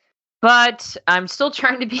 But I'm still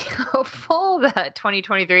trying to be hopeful that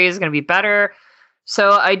 2023 is going to be better.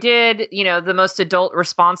 So I did, the most adult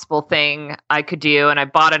responsible thing I could do, and I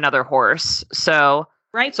bought another horse.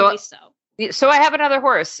 Rightfully so. So I have another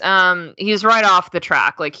horse. He's right off the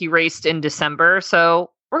track. Like, he raced in December. So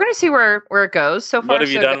we're going to see where it goes. So far, what have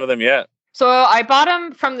you done with him yet? So I bought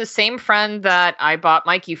him from the same friend that I bought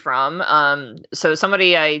Mikey from. So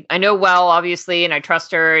somebody I know well, obviously, and I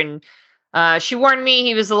trust her. And she warned me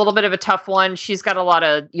he was a little bit of a tough one. She's got a lot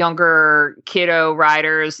of younger kiddo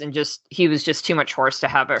riders, and he was just too much horse to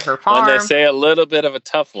have at her farm. When they say a little bit of a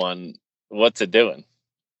tough one, what's it doing?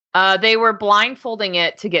 They were blindfolding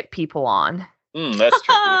it to get people on. That's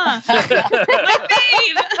true. My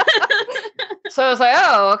babe. So I was like,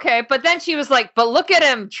 oh, okay. But then she was like, but look at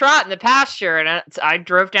him trot in the pasture. And I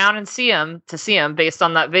drove down and see him based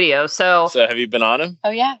on that video. So have you been on him?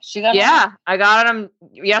 Oh yeah, she got. Yeah, I got on him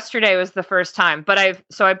yesterday. Was the first time. But I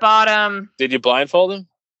bought him. Did you blindfold him?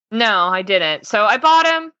 No, I didn't. So I bought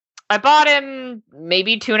him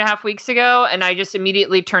maybe 2.5 weeks ago, and I just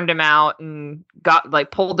immediately turned him out and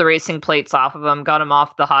pulled the racing plates off of him, got him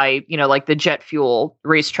off the high, the jet fuel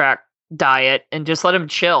racetrack diet, and just let him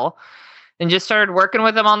chill, and just started working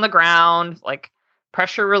with him on the ground, like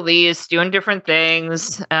pressure release, doing different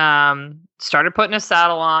things. Started putting a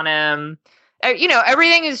saddle on him.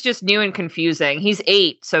 Everything is just new and confusing. He's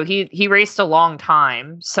 8, so he raced a long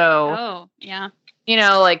time. So, yeah.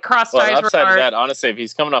 Cross well, ties were upside hard. of that, honestly, if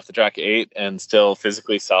he's coming off the track 8 and still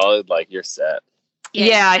physically solid, you're set.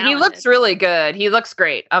 Yeah, he looks really good. He looks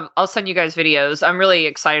great. I'll send you guys videos. I'm really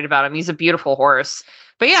excited about him. He's a beautiful horse.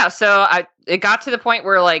 But yeah, so it got to the point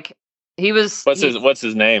where he was. What's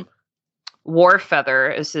his name?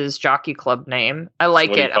 Warfeather is his jockey club name. I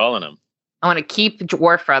like what it. What are you calling him? I want to keep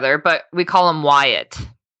Warfeather, but we call him Wyatt.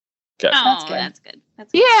 Okay. Oh, that's good.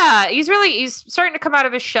 Yeah, he's starting to come out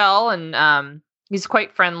of his shell, and he's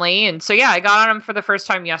quite friendly. And so, yeah, I got on him for the first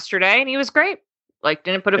time yesterday, and he was great.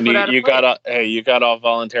 Didn't put a foot out of place. You got off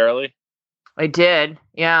voluntarily? I did,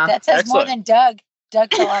 yeah. That says more than Doug.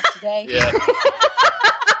 Doug fell off today. Yeah.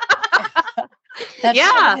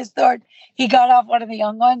 That's his thought. He got off one of the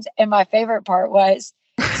young ones, and my favorite part was,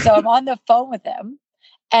 so I'm on the phone with him,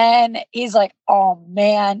 and he's like, "Oh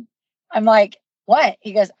man," I'm like, "What?"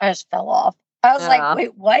 He goes, "I just fell off." I was like,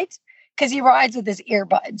 "Wait, what?" Because he rides with his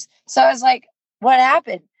earbuds. So I was like, "What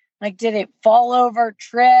happened? Did it fall over,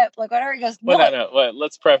 trip, whatever?" He goes, "No." Well, no. Well,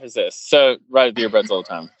 let's preface this. So, ride with earbuds all the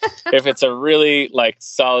time. If it's a really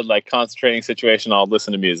solid, concentrating situation, I'll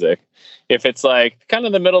listen to music. If it's kind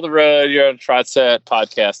of the middle of the road, you're on a trot set,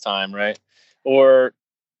 podcast time, right? Or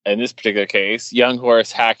in this particular case, young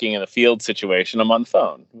horse hacking in the field situation, I'm on the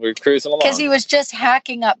phone. We're cruising along. Because he was just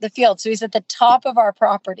hacking up the field. So he's at the top of our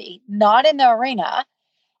property, not in the arena.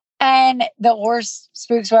 And the horse,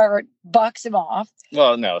 Spooks, whatever, bucks him off.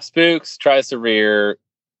 Well, no. Spooks tries to rear.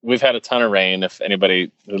 We've had a ton of rain. If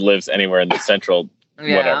anybody who lives anywhere in the central,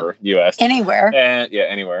 whatever, U.S. Anywhere. And,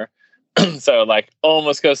 anywhere. So,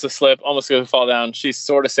 almost goes to slip, almost goes to fall down. She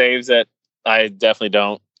sort of saves it. I definitely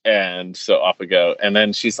don't. And so off we go. And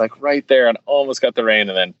then she's right there and almost got the rain,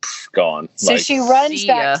 and then gone. So she runs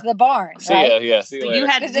back to the barn. See ya. Yeah, see you later. You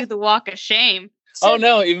had to do the walk of shame. So,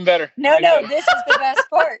 no, even better. No, this is the best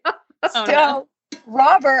part.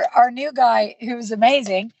 Robert, our new guy, who's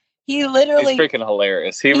amazing, he's freaking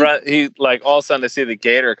hilarious. He all of a sudden I see the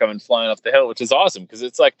gator coming flying up the hill, which is awesome because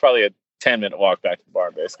it's probably a 10-minute walk back to the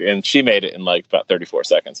barn basically, and she made it in about 34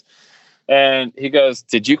 seconds. And he goes,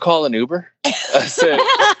 "Did you call an Uber?" I said,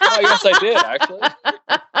 "Oh, yes, I did actually."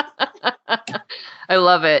 I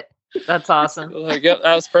love it. That's awesome. Yep,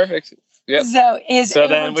 that was perfect. Yep. So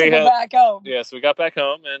then we got back home. Yeah, so we got back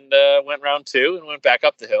home and went round 2 and went back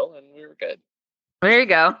up the hill, and we were good. There you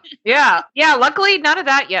go. Yeah. Luckily, none of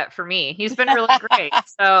that yet for me. He's been really great.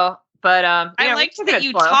 So, but I liked that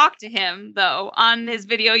you talked to him though on his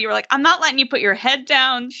video. You were like, "I'm not letting you put your head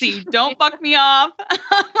down so you don't buck me off."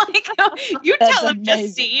 I'm like, "No, you tell him,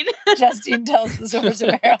 Justine." Justine tells the source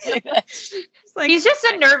apparently. He's just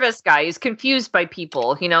a nervous guy. He's confused by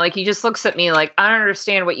people. He just looks at me like, "I don't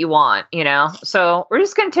understand what you want." So we're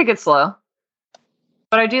just gonna take it slow.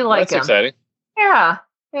 But I do like him. That's exciting.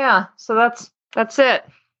 Yeah. So that's it.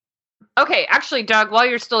 Okay, actually, Doug, while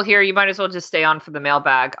you're still here, you might as well just stay on for the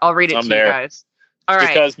mailbag. I'll read it to you guys. All right.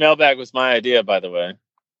 Because mailbag was my idea, by the way.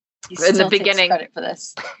 In the beginning. Credit for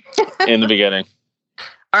this. In the beginning.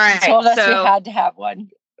 All right. He told us we had to have one.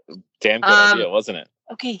 Damn good idea, wasn't it?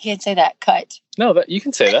 Okay, you can't say that. Cut. No, you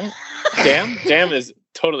can say that. Damn is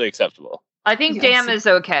totally acceptable. I think You damn see- is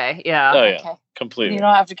okay. Yeah. Oh yeah, Okay. completely. You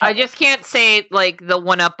don't have to. I just can't say like the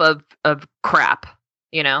one up of crap,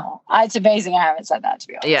 you know? It's amazing. I haven't said that, to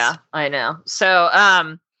be honest. Yeah, I know. So,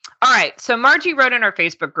 all right. So Margie wrote in our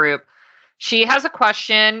Facebook group. She has a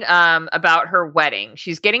question about her wedding.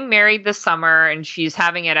 She's getting married this summer and she's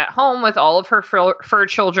having it at home with all of her fur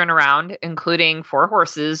children around, including 4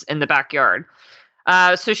 horses in the backyard.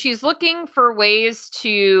 So she's looking for ways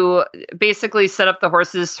to basically set up the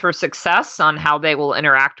horses for success on how they will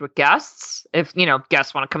interact with guests. If,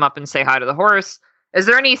 guests want to come up and say hi to the horse. Is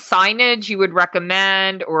there any signage you would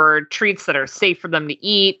recommend or treats that are safe for them to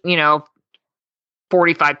eat?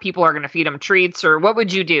 45 people are going to feed them treats, or what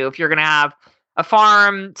would you do if you're going to have a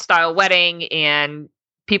farm style wedding and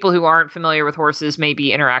people who aren't familiar with horses may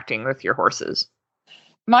be interacting with your horses?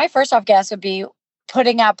 My first off guess would be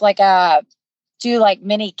putting up do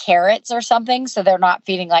mini carrots or something. So they're not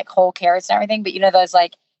feeding like whole carrots and everything, but those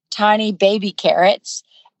like tiny baby carrots,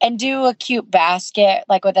 and do a cute basket,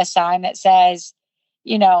 like with a sign that says,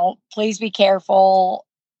 please be careful,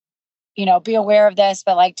 be aware of this,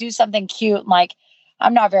 but like do something cute. And like,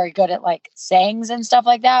 I'm not very good at like sayings and stuff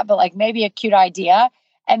like that, but like maybe a cute idea.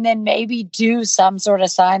 And then maybe do some sort of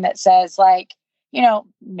sign that says like,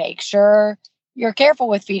 make sure you're careful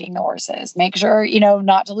with feeding the horses. Make sure,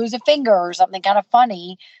 not to lose a finger or something kind of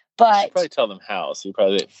funny. But you should probably tell them how. So you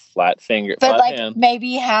probably flat finger, but flat hand.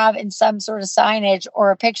 Maybe have in some sort of signage or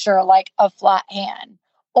a picture like a flat hand,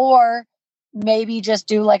 or maybe just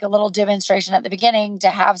do like a little demonstration at the beginning to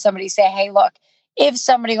have somebody say, hey, look, if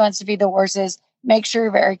somebody wants to feed the horses, make sure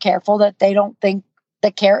you're very careful that they don't think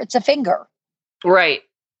the carrot's a finger. Right.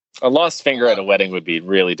 A lost finger at a wedding would be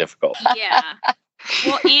really difficult. Yeah.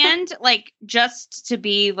 Well, and like just to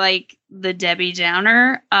be like the Debbie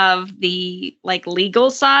Downer of the like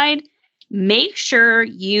legal side, make sure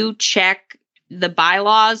you check the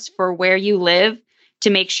bylaws for where you live to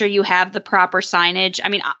make sure you have the proper signage. I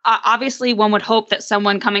mean, obviously one would hope that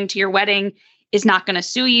someone coming to your wedding is not going to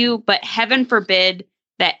sue you, but heaven forbid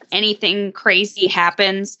that anything crazy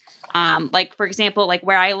happens. Like, for example, like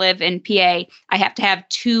where I live in PA, I have to have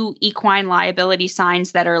 2 equine liability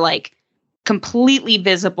signs that are like completely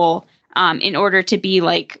visible in order to be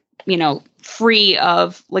like, free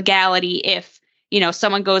of legality if,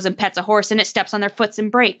 someone goes and pets a horse and it steps on their foots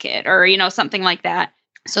and break it, or, something like that.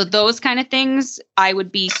 So those kind of things I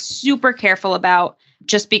would be super careful about,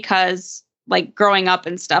 just because like growing up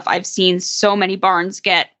and stuff, I've seen so many barns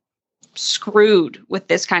get screwed with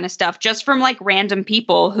this kind of stuff just from like random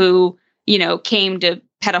people who, came to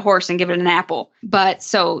pet a horse and give it an apple. But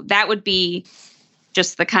so that would be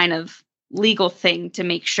just the kind of legal thing to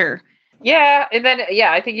make sure. Yeah. And then,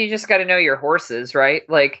 I think you just got to know your horses, right?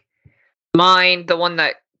 Like mine, the one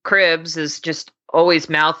that cribs, is just always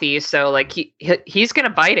mouthy. So like he's going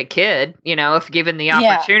to bite a kid, if given the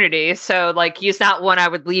opportunity. Yeah. So like, he's not one I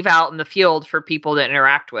would leave out in the field for people to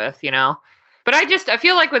interact with, But I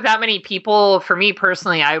feel like with that many people, for me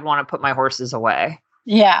personally, I would want to put my horses away.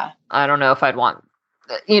 Yeah. I don't know if I'd want,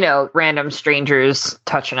 random strangers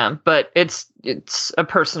touching them, but it's a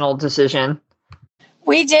personal decision.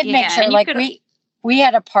 We did make sure, like we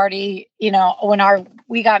had a party, when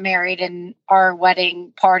we got married and our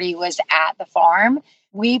wedding party was at the farm.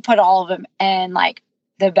 We put all of them in like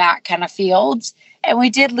the back kind of fields, and we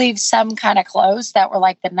did leave some kind of close that were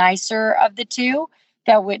like the nicer of the 2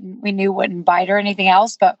 that we knew wouldn't bite or anything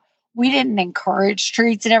else, but we didn't encourage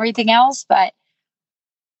treats and everything else. But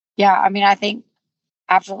yeah, I mean, I think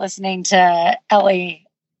after listening to Ellie,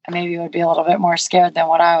 I maybe would be a little bit more scared than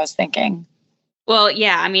what I was thinking. Well,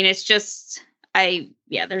 yeah, I mean, it's just,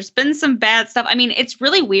 there's been some bad stuff. I mean, it's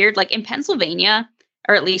really weird. Like in Pennsylvania,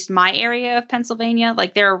 or at least my area of Pennsylvania,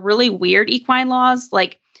 like there are really weird equine laws.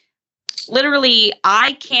 Like literally,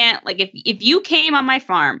 I can't, like if you came on my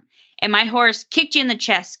farm and my horse kicked you in the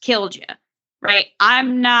chest, killed you, right?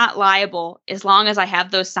 I'm not liable as long as I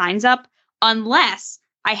have those signs up, unless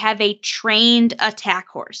I have a trained attack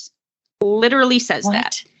horse. Literally says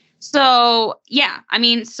that. So, yeah, I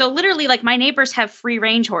mean, so literally like my neighbors have free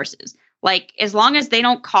range horses. Like as long as they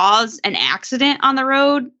don't cause an accident on the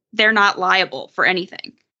road, they're not liable for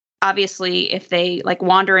anything. Obviously, if they like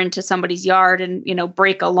wander into somebody's yard and,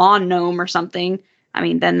 break a lawn gnome or something, I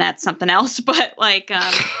mean, then that's something else. But like,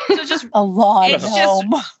 so just a lawn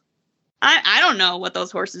gnome. I don't know what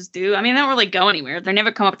those horses do. I mean, they don't really go anywhere. They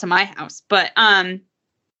never come up to my house. But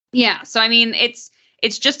yeah, so I mean,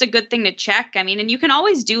 it's just a good thing to check. I mean, and you can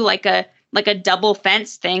always do like a double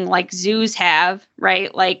fence thing like zoos have,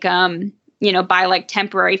 right? Like buy like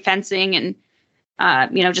temporary fencing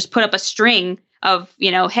and just put up a string of,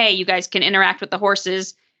 hey, you guys can interact with the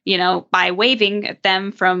horses by waving at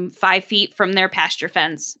them from 5 feet from their pasture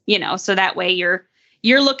fence, so that way you're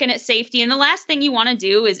looking at safety. And the last thing you want to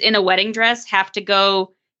do is in a wedding dress have to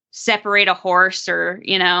go separate a horse or,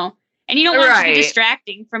 and you don't want it to be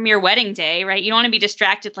distracting from your wedding day, right? You don't want to be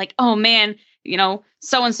distracted like, oh man,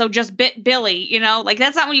 so-and-so just bit Billy, like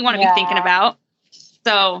that's not what you want to be thinking about.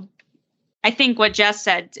 So I think what Jess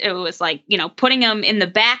said, it was like, putting them in the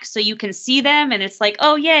back so you can see them. And it's like,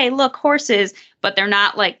 oh, yay, look, horses. But they're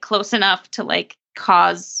not like close enough to like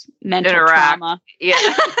cause mental trauma. Yeah.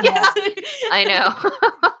 Yeah. I know.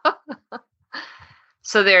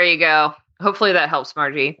 So there you go. Hopefully that helps,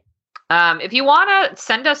 Margie. If you want to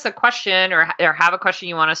send us a question or have a question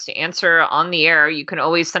you want us to answer on the air, you can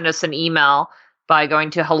always send us an email by going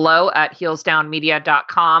to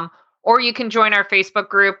hello@heelsdownmedia.com. Or you can join our Facebook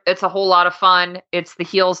group. It's a whole lot of fun. It's the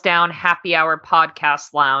Heels Down Happy Hour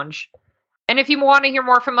Podcast Lounge. And if you want to hear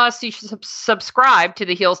more from us, you should subscribe to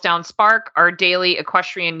the Heels Down Spark, our daily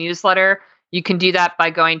equestrian newsletter. You can do that by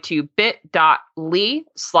going to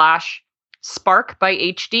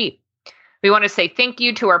bit.ly/sparkbyhd. We want to say thank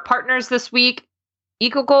you to our partners this week,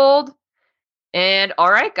 EcoGold. And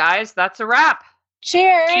all right, guys, that's a wrap.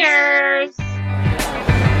 Cheers. Cheers.